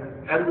signs,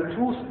 and the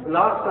two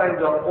last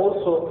signs are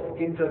also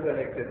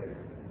interconnected.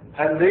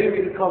 And they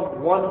will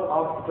come one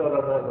after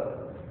another.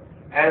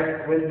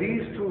 And when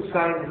these two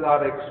signs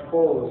are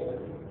exposed,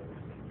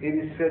 it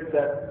is said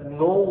that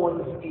no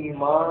one's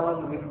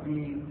iman will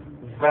be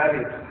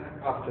valid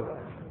after that.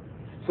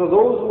 So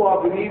those who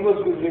are believers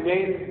will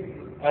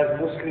remain as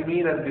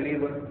Muslimin and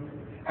believers,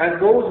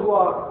 and those who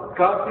are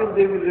kafir,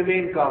 they will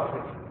remain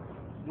kafir.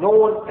 No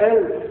one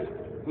else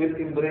will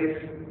embrace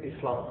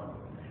Islam.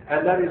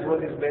 And that is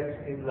what is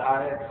meant in the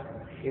ayat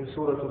in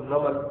Surah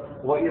Al-Naml.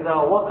 وَإِذَا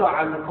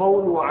وَقَعَ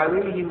الْقَوْلُ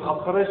عَلَيْهِمْ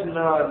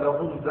أَخْرَجْنَا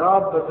لَهُمْ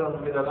دَابَّةً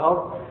مِنَ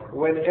الْأَرْضِ.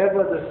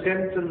 Whenever the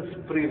sentence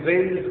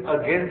prevails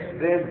against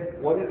them.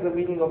 What is the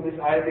meaning of this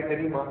ayat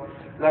karima?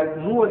 Like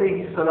Nuh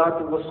alayhi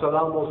salatu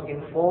wassalam was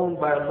informed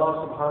by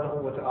Allah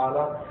subhanahu wa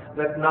ta'ala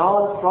that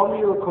now from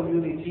your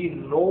community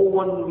no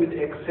one will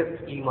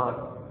accept Iman.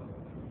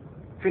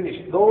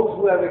 Finished. Those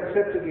who have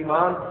accepted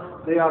Iman,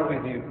 they are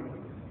with you.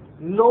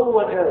 No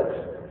one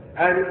else.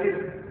 And it is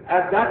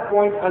at that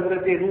point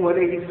Hazrat Nuh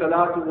alayhi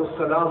salatu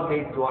wassalam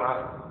made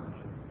dua.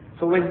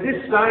 So when this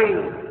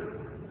sign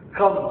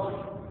comes,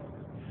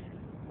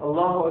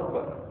 Allahu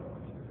Akbar,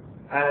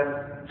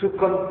 and to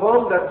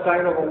confirm that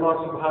sign of Allah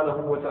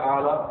subhanahu wa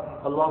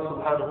ta'ala, Allah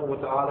subhanahu wa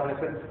ta'ala has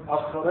said,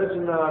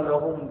 أَخْرَجْنَا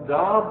لَهُمْ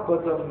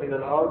دَابَّةً مِنَ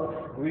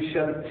الْأَرْضِ. We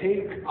shall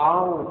take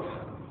out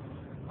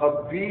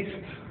a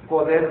beast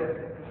for them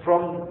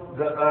from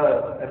the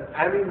earth, an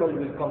animal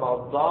will come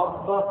out.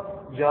 Dabba,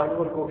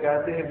 janwar ko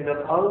kehte hain min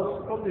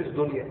al-ard, from this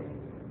dunya.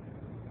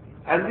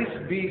 And this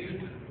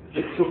beast,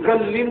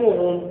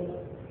 tukallimuhum,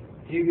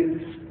 he will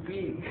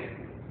speak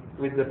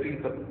with the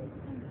people.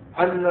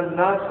 أَنَّ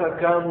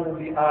النَّاسَ كَانُوا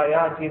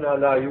بِآيَاتِنَا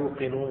لَا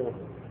يُوقِنُونَ.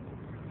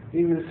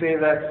 He will say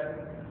that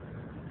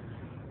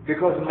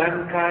because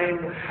mankind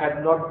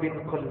had not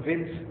been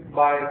convinced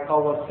by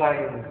our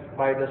signs,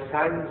 by the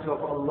signs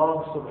of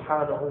Allah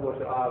subhanahu wa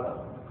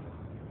ta'ala.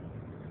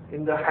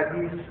 In the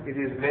hadith it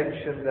is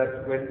mentioned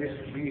that when this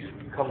beast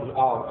comes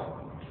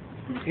out,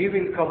 he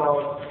will come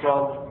out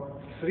from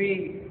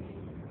 3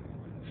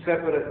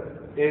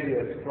 separate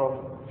areas,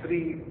 from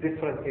 3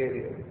 different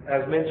areas.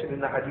 As mentioned in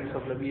the hadith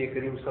of Nabi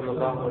Kareem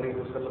sallallahu alayhi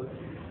wa sallam.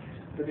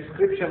 The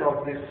description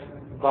of this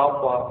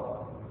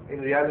Dabba, in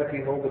reality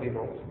nobody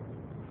knows.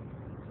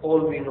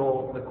 All we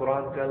know, the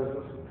Quran tells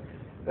us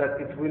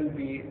that it will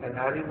be an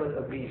animal,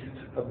 a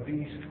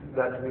beast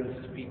that will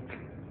speak.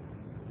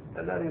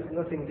 And that is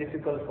nothing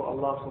difficult for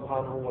Allah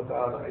subhanahu wa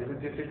ta'ala. Is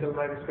it difficult,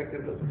 my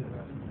respected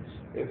listeners?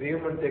 If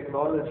human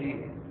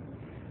technology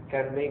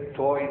can make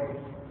toys,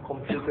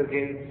 computer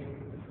games,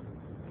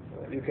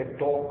 you can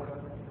talk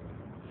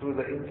through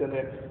the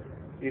internet,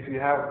 if you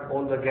have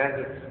all the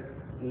gadgets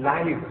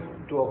live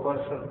to a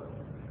person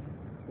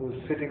who's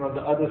sitting on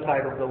the other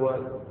side of the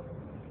world,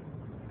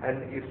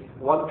 and if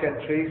one can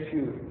trace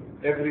you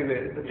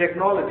everywhere, the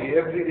technology,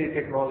 everyday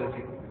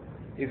technology,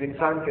 if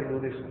insan can do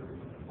this,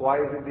 why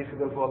is it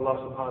difficult for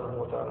Allah subhanahu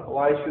wa ta'ala?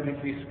 Why should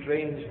it be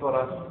strange for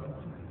us?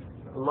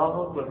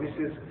 Allahu Akbar, this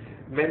is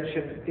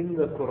mentioned in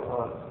the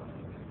Quran.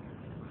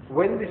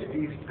 When this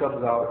beast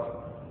comes out,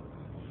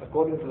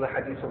 according to the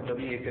hadith of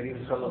Nabi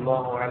Kareem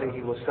sallallahu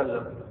alayhi wa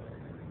sallam,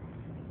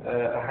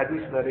 a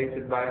hadith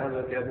narrated by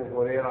Hazrat Abu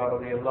Hurairah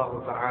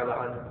radiyallahu ta'ala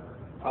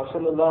anhu,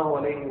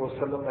 sallallahu alayhi wa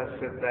sallam has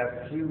said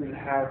that he will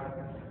have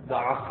the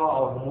asa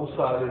of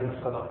Musa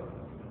alayhi salam,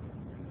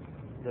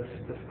 the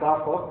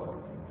staff of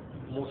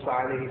Musa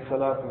alayhi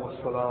salatu was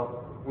salam,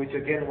 which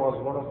again was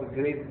one of the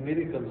great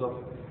miracles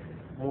of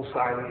Musa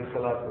alayhi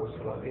salatu was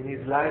salam. In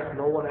his life,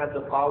 no one had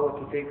the power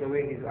to take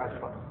away his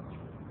asa.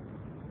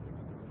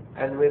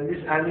 And when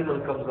this animal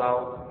comes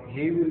out,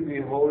 he will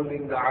be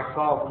holding the asa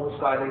of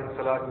Musa alayhi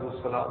salatu was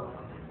salam,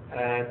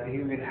 and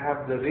he will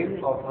have the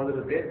ring of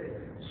Hazrat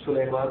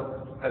Sulaiman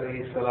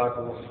alayhi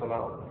salatu was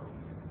salam.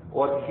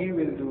 What he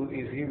will do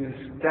is he will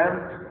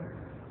stamp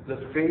the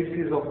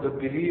faces of the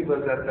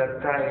believers at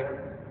that time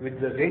with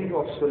the ring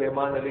of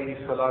Sulaiman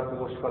alayhi salatu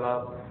was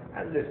salam,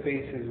 and their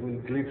faces will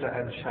glitter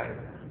and shine.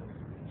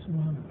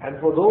 And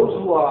for those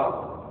who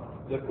are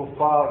the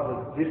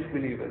kuffar, the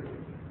disbelievers,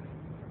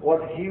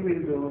 what he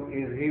will do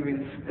is he will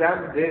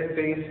stamp their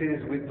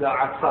faces with the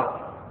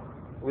asa,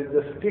 with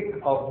the stick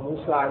of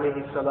Musa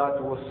alayhi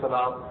salatu was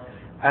salam,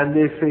 and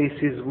their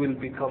faces will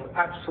become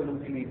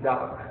absolutely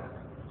dark.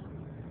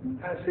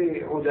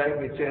 ऐसे हो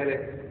जाएंगे चेहरे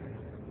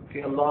कि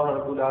अल्लाह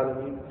रब्बुल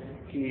आलमीन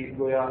की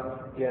गोया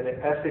यानी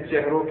ऐसे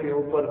चेहरों के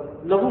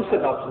ऊपर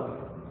नहुसत आप सुनिए,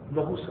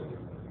 नहुसत.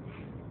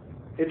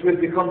 It will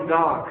become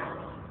dark.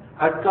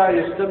 حتى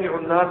يجتمع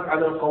الناس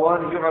على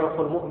القواني يعرف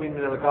المؤمن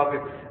من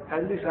الكافر.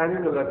 And this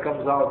animal that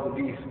comes out,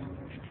 the beast,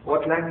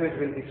 what language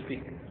will he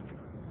speak?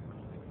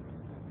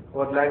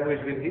 What language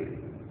will he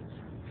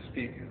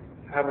speak?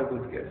 Have a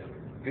good guess.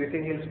 Do you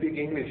think he'll speak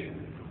English?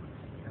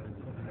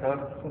 Huh?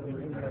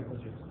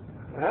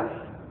 Huh?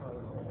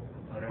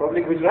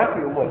 Probably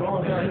Gujarati or what?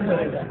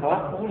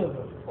 Huh?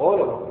 All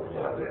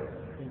of them.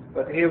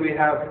 But here we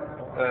have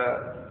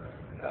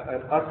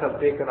an asar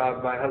taken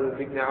out by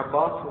Hazrat Ibn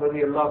Abbas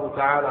radiyallahu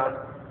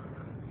ta'ala.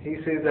 He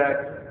says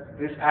that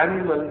this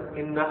animal,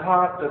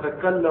 إِنَّهَا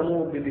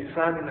تَتَكَلَّمُ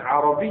بِلِسَانٍ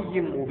عَرَبِيٍّ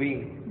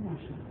مُبِينٍ.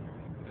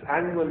 This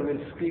animal will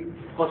speak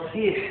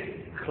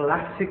fasih,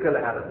 classical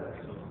Arabic.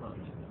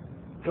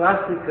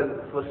 Classical,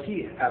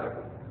 fasih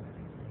Arabic.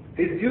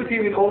 His duty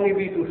will only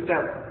be to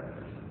stand.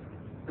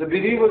 The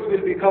believers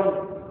will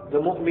become the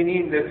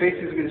mu'mineen, their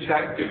faces will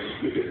shine.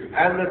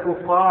 And the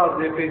kuffar,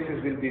 their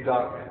faces will be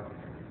dark.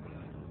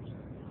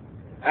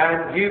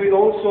 And he will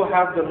also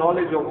have the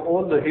knowledge of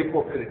all the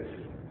hypocrites.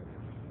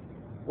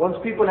 Once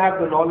people have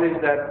the knowledge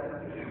that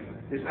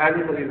this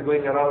animal is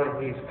going around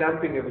and he is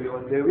stamping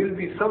everyone, there will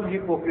be some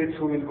hypocrites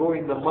who will go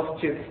in the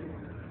masjid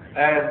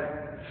and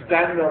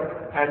stand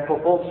up and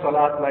perform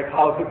salat like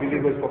how the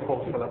believers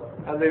perform salat.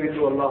 And they will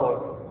do Allahu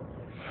Akbar.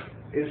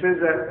 It says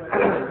that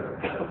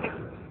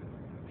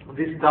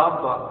this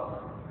dabba,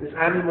 this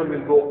animal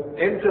will go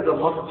enter the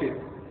masjid.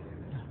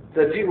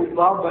 تَجِئُ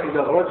الدَّابَّ إِلَى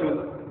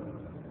الرَّجُلِ.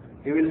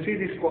 He will see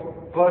this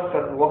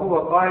person,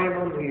 وَهُوَ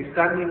قَائِمٌ, he is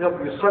standing up,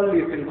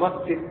 يُصَلِّي فِي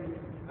الْمَسْجِدِ,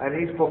 and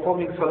he is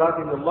performing salat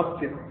in the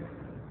masjid.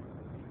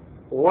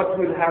 What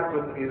will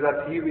happen is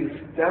that he will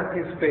stamp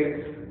his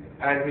face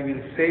and he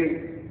will say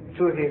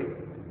to him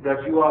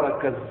that you are a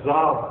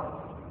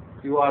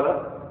kazzab, you are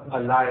a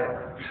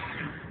liar.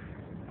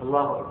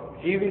 Allah.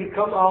 He will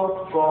come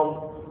out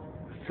from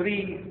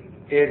 3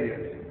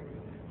 areas,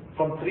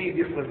 from 3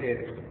 different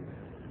areas.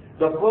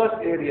 The first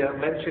area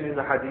mentioned in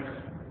the hadith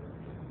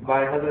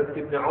by Hazrat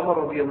Ibn Umar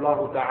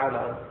radiallahu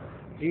ta'ala.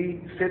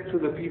 He said to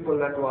the people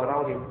that were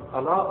around him,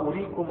 أَلَا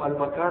أُرِيكُمْ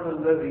الْمَكَانَ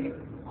الَّذِي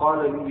قَالَ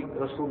لِي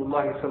رَسُولُ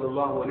اللَّهِ صَلَّى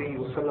اللَّهُ عَلَيْهِ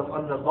وَسَلَّمْ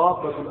أَنَّ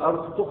ضَابَّةُ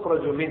الْأَرْضِ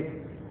تُخْرَجُ مِنْهُ.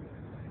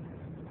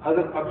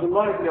 Hazrat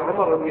Abdullah ibn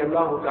Umar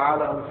radiallahu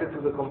ta'ala said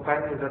to the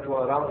companions that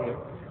were around him,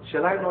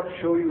 shall I not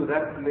show you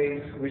that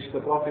place which the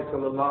Prophet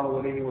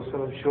sallallahu alayhi wa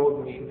sallam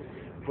showed me,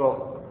 from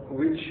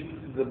which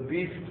the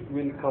beast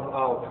will come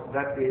out,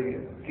 that area?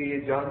 Ki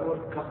ye janwar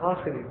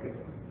kahan se nikle?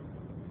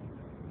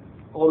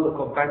 All the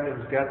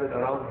companions gathered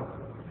around him.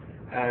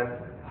 And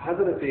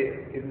Hazrat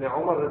Ibn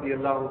Umar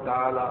radiallahu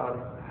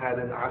ta'ala had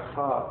an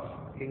asa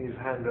in his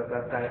hand at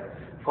that time.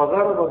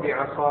 فَضَرَبَ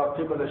بِعَصَى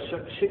قِبَلَ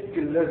الشِّكِّ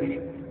الَّذِي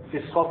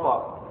فِي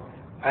الصَّفَى.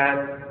 And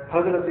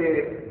Hazrat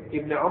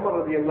Ibn Umar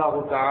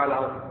radiallahu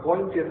ta'ala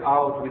pointed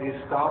out with his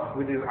staff,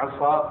 with his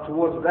asa,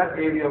 towards that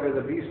area where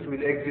the beast will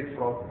exit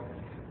from.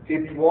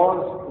 It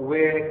was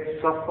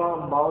where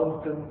Safa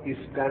mountain is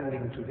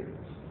standing today.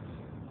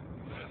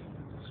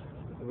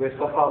 Where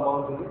Safa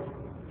mountain is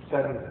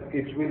standing.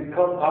 It will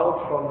come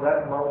out from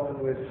that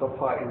mountain where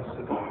Safa is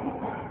today.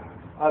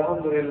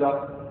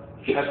 Alhamdulillah,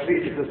 at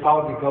least the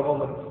Saudi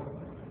government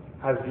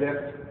has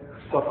left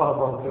Safa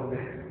mountain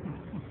there.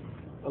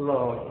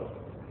 Allah Akbar.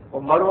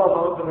 Marwa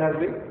mountain has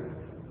been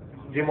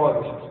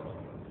demolished.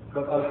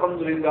 But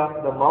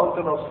Alhamdulillah, the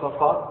mountain of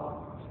Safa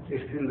is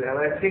still there.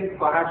 And I think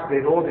perhaps they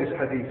know this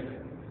hadith.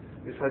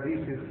 This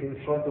hadith is in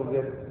front of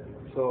them.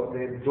 So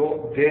they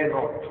don't dare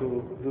not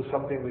to do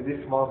something with this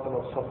mountain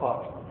of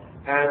Safa.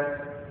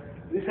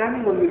 And this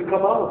animal will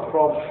come out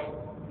from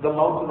the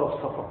mountain of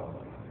Safa.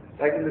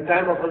 Like in the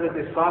time of Hazrat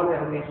Salih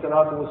alayhi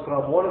salatu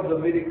wasalam, one of the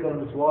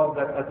miracles was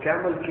that a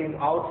camel came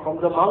out from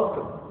the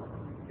mountain.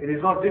 It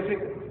is not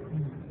difficult.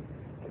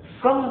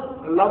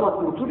 Some Allama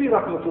Qurtubi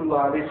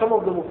rahmatullah alayhi, some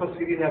of the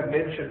Mufassirin have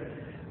mentioned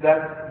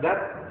that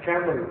that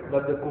camel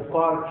that the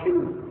kuffar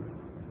killed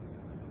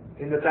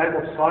in the time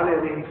of Salih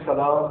alayhi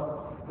salam,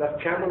 that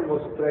camel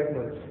was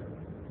pregnant.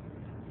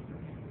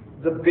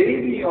 The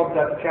baby of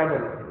that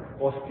camel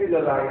was still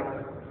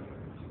alive,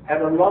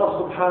 and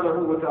Allah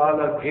subhanahu wa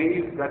ta'ala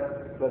gave that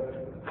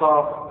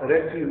calf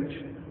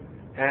refuge,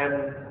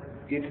 and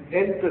it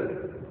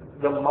entered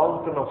the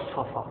mountain of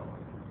Safa.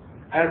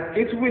 And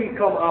it will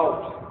come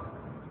out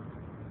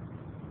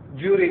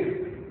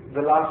during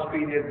the last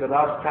period, the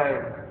last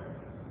time,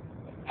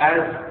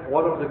 as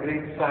one of the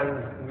great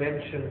signs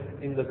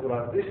mentioned in the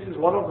Quran. This is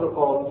one of the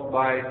calls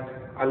by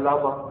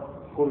Allama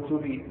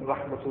Qurtubi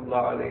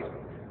rahmatullah alayhi.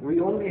 We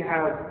only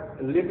have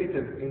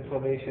limited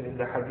information in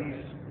the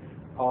hadith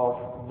of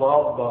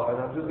Dabba,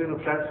 and I'm just going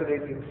to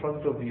translate in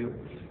front of you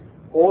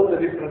all the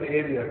different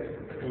areas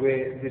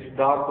where this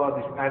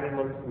Dabba, this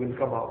animal will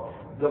come out.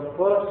 The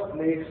first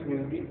place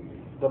will be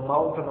the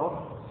mountain of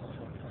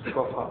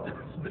Safa.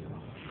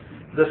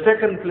 The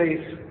second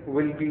place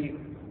will be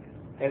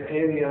an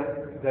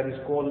area that is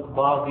called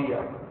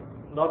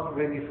Baghiya, not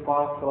very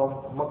far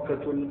from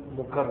Makkatul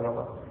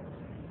Mukarramah.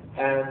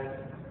 And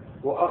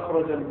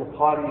وأخرج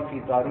البخاري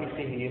في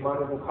تاريخه, Imam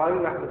al-Bukhari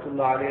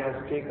rahmatullah alayhi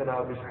has taken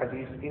out this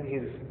hadith in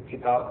his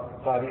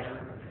kitab Tarikh.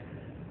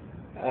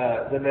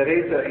 The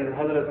narrator is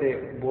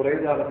Hazrat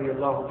Burayda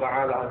radiyallahu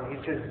ta'ala, he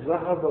says,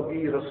 ذهب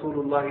بي رسول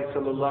الله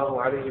صلى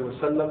الله عليه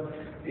وسلم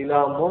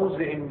إلى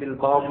موضع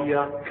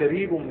بالباغية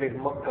قريب من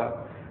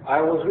مكة.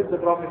 I was with the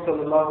Prophet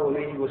sallallahu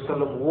alayhi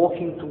wasallam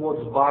walking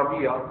towards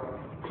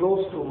Baghiya,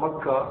 close to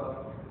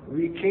Makkah.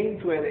 We came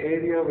to an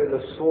area where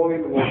the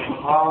soil was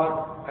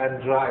hard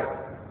and dry.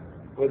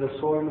 Where the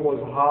soil was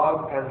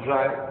hard and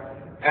dry.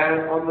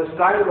 And on the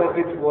side of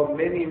it were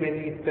many,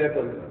 many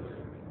pebbles.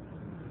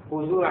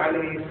 Huzur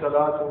alayhi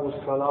salatu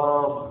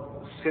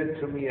wassalam said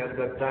to me at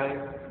that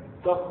time,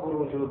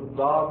 تَخْرُجُ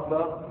الدَّابَّ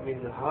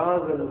مِنْ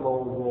هَذَا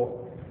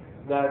الْمَوْضُوعِ,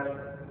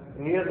 that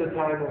near the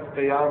time of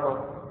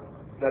Qiyamah,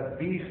 that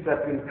beast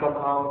that will come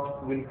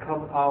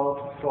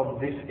out from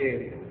this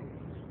area.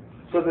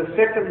 So the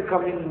second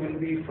coming will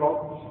be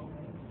from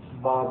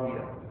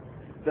Baghiya.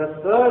 The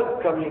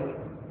third coming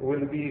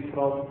will be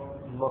from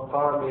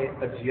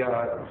Maqam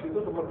Ajyar. If you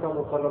go to Makkah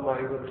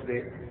Mukarramah even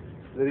today,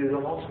 there is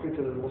a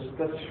hospital,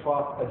 Mustashfa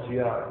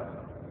Ajyar.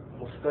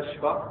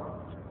 Mustashfa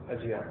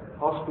Ajyar.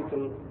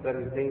 Hospital that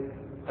is named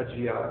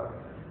Ajyar.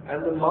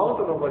 And the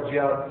mountain of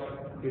Ajyar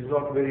is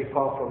not very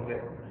far from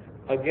there.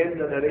 Again,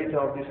 the narrator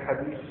of this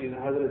hadith is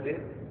Hazrat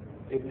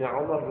Ibn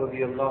Umar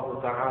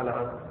radiyallahu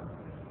ta'ala.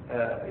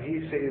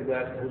 He says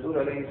that Huzur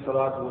alayhi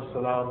salatu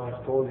wasalam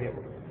has told him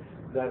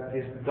that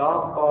this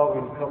Dabba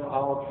will come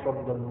out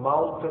from the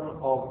mountain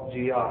of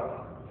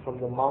Jiyad. From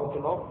the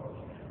mountain of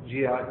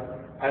Jiyad.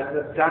 At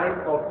the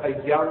time of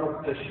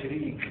Ayyam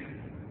al-Tashriq.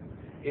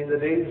 In the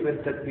days when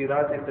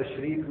Takbirat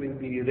al-Tashriq will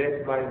be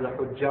read by the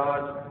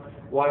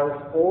Hujjaj,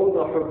 whilst all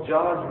the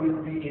Hujjaj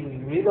will be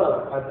in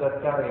Mina at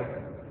that time,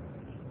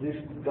 this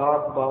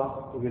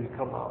Dabba will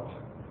come out.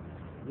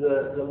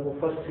 The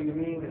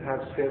Mufassirin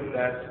have said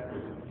that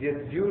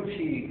the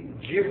duty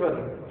given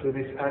to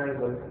this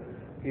animal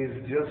is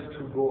just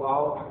to go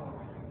out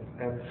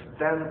and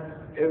stamp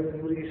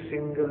every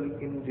single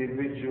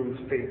individual's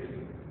face.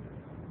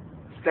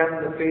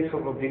 stem the face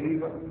of a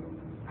believer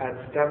and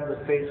stem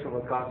the face of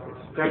a kafir.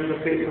 Stem the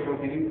face of a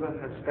believer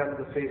and stem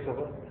the face of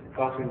a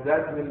kafir.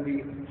 That will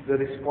be the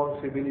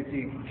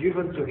responsibility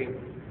given to him.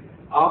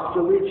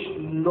 After which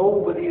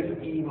nobody's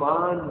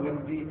iman will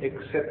be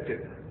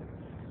accepted.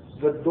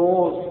 The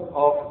doors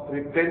of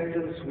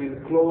repentance will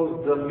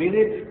close the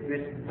minute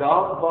this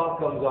dabba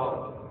comes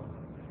out.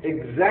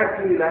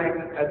 Exactly like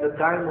at the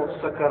time of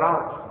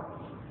Sakarat.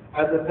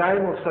 At the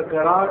time of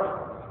Sakarat,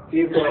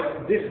 if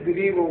a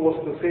disbeliever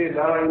was to say,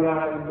 La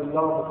ilaha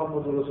illallah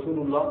Muhammadur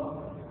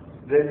Rasulullah,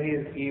 then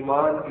his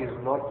iman is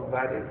not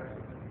valid.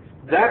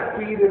 That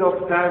period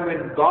of time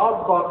when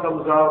dabba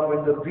comes out,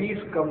 when the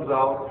beast comes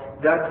out,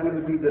 that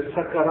will be the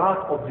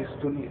Sakarat of this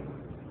dunya.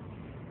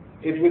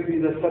 It will be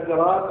the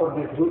Sakarat of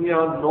this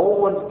dunya. No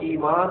one's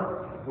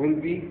iman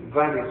will be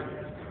valid.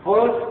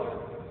 First,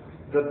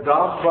 the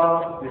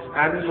dabba, this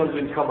animal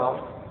will come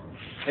out,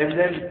 and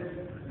then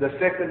the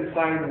second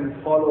sign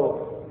will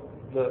follow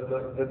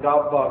the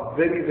dabba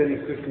very, very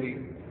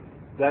quickly.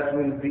 That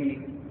will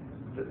be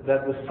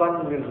that the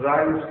sun will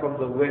rise from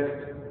the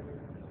west.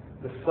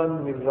 The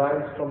sun will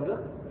rise from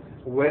the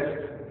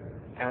west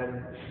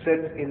and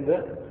set in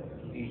the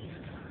east.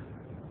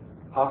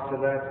 After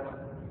that,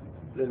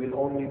 there will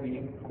only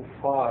be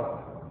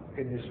kuffar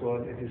in this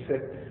world. It is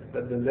said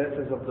that the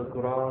letters of the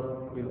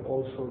Quran will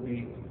also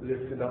be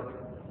lifted up.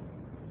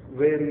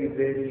 Very,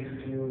 very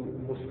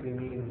few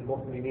Muslimin,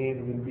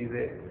 mu'mineen will be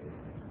there.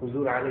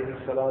 Huzur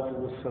alayhi salatu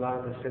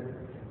wassalam has said,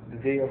 the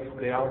day of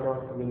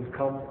Qiyamah will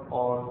come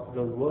on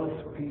the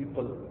worst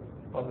people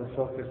on the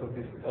surface of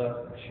this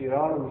earth.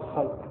 Shirarul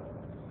khalq.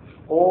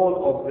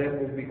 All of them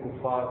will be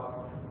kuffar.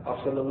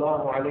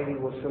 Sallallahu alayhi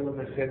wasallam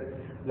has said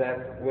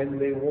that when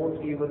there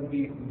won't even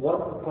be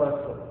one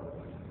person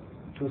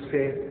to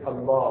say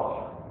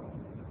Allah,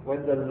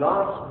 when the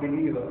last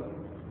believer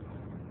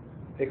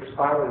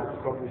expires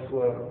from this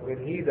world,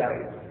 when he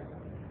dies,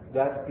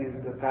 that is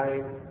the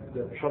time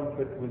the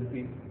trumpet will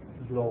be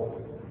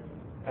blown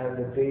and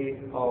the day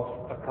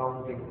of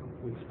accounting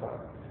will start.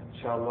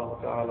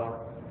 Inshallah ta'ala,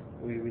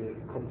 we will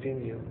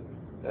continue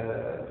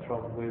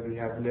from where we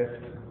have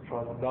left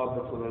from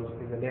Dabbatul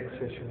in the next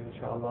session,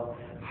 inshallah.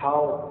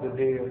 How the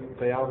day of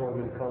Qiyamah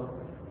will come,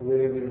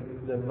 where will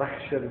the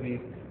mahshar be,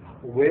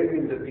 where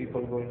will the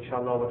people go,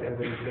 inshallah,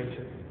 whatever is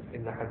mentioned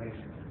in the hadith.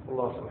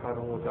 Allah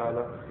subhanahu wa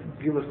ta'ala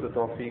give us the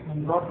tawfiq.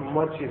 Not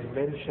much is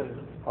mentioned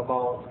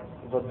about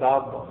the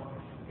dabba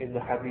in the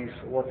hadith.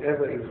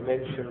 Whatever is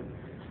mentioned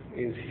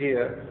is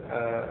here,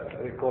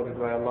 recorded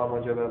by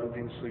Allama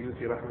Jalaluddin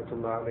Suyuti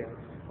rahmatullah alayh.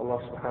 Allah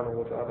subhanahu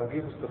wa ta'ala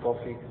give us the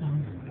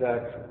tawfiq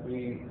that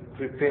we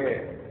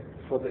prepare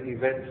for the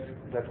events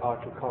that are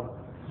to come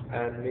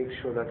and make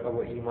sure that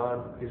our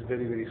iman is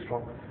very, very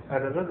strong.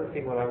 And another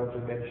thing what I want to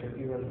mention,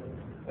 even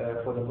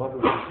for the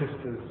mothers and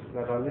sisters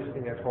that are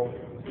listening at home,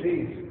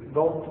 please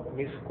don't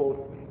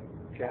misquote me.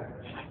 Okay?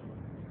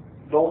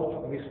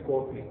 Don't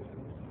misquote me.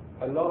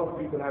 A lot of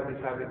people have this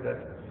habit that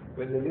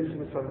when they listen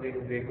to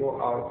something, they go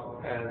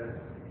out and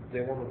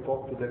they want to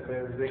talk to their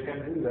friends. They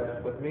can do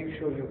that, but make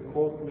sure you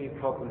quote me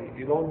properly.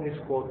 You don't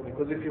misquote me,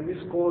 because if you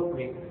misquote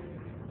me,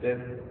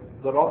 then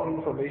the wrong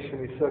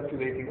information is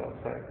circulating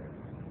outside.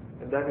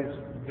 And that is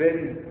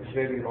very,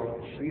 very wrong.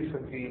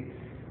 Recently,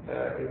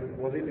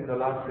 was it in the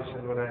last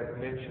session when I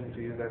mentioned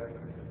to you that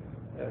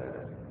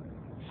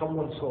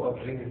someone saw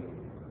a dream?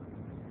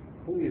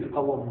 Who is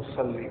our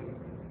Musalli?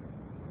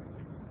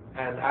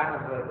 And I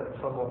have heard that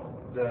some of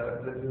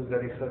the news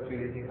that is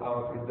circulating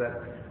out is that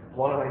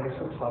Maulana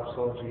Yusuf Sahib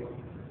saw a dream.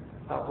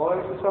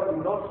 Maulana Yusuf Sahib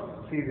did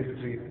not see this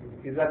dream.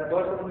 Is that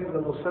person who is the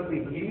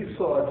Musalli, he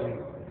saw a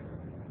dream.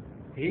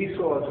 He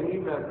saw a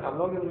dream, and I'm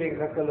not going to make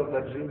record of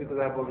that dream because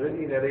I've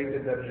already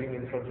narrated that dream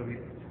in front of you.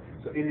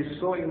 So it is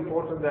so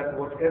important that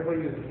whatever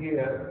you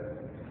hear,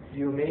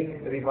 you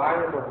make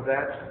riwayat of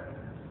that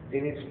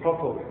in its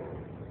proper way.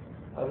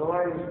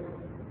 Otherwise,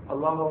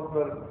 Allahu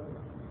Akbar,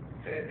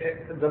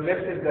 the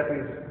message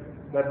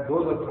that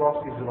goes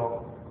across is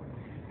wrong.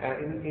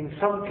 And in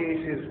some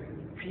cases,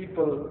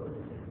 people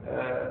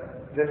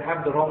then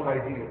have the wrong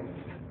ideas.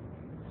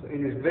 So it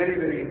is very,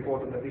 very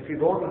important that if you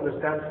don't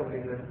understand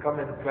something, then come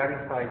and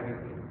clarify with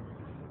me,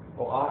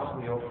 or ask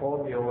me, or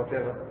phone me, or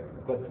whatever.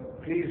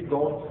 But please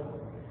don't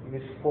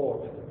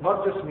misquote.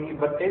 Not just me,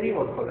 but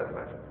anyone for that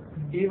matter.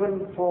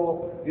 Even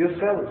for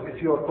yourselves,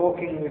 if you are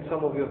talking with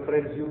some of your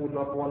friends, you would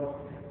not want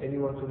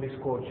anyone to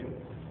misquote you.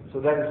 So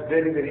that is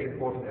very, very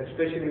important,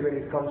 especially when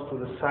it comes to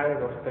the sign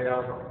of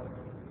Qiyamah.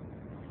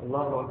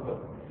 Allahu Akbar.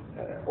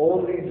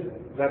 All these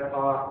that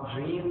are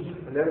dreams,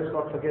 let us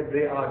not forget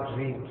they are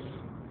dreams.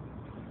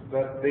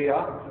 But they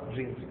are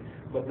dreams.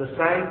 But the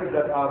signs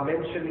that are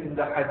mentioned in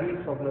the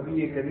hadith of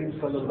Nabi Kareem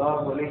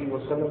sallallahu alayhi wa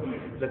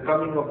sallam, the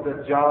coming of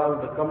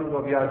Dajjal, the coming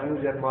of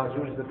Yajuj and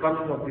Majuj, the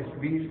coming of this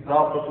beast,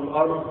 Dabbatul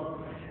Ard,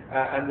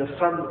 and the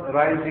sun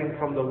rising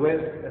from the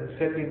west and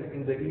setting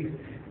in the east,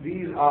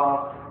 these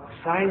are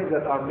signs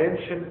that are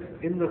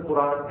mentioned in the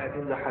Quran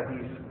and in the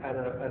hadith,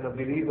 and a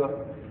believer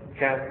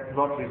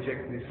cannot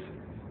reject this.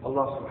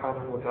 Allah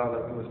subhanahu wa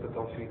ta'ala give us the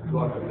tawfiq to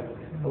understand.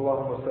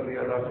 اللهم صل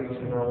على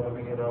سيدنا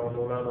ونبينا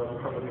ومولانا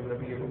محمد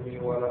النبي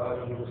الأمي وعلى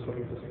آله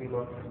وصحبه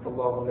تسليما.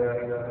 الله لا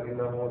إله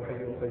إلا هو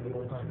الحي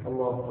القيوم.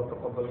 اللهم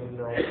تقبل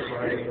منا وتب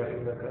علينا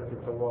إنك أنت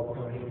التواب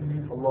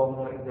الرحيم. اللهم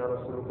إنا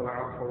نسألك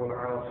العفو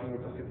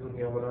والعافية في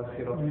الدنيا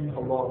والآخرة.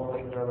 اللهم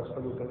إنا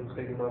نسألك من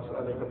خير ما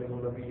سألك منه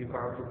نبيك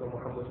عبدك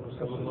محمد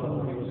صلى الله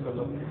عليه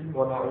وسلم،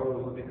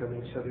 ونعوذ بك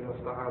من شر ما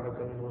استعاذك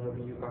منه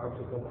نبيك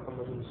عبدك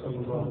محمد صلى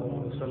الله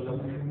عليه وسلم،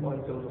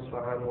 وأنت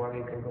المستعان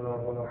وعليك البلاغ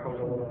ولا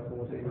حول ولا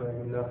قوة إلا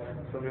بالله.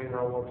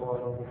 سمعنا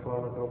وأطعنا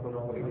غفرانك ربنا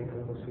وإليك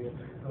المصير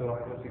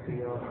برحمتك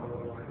يا أرحم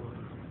الراحمين.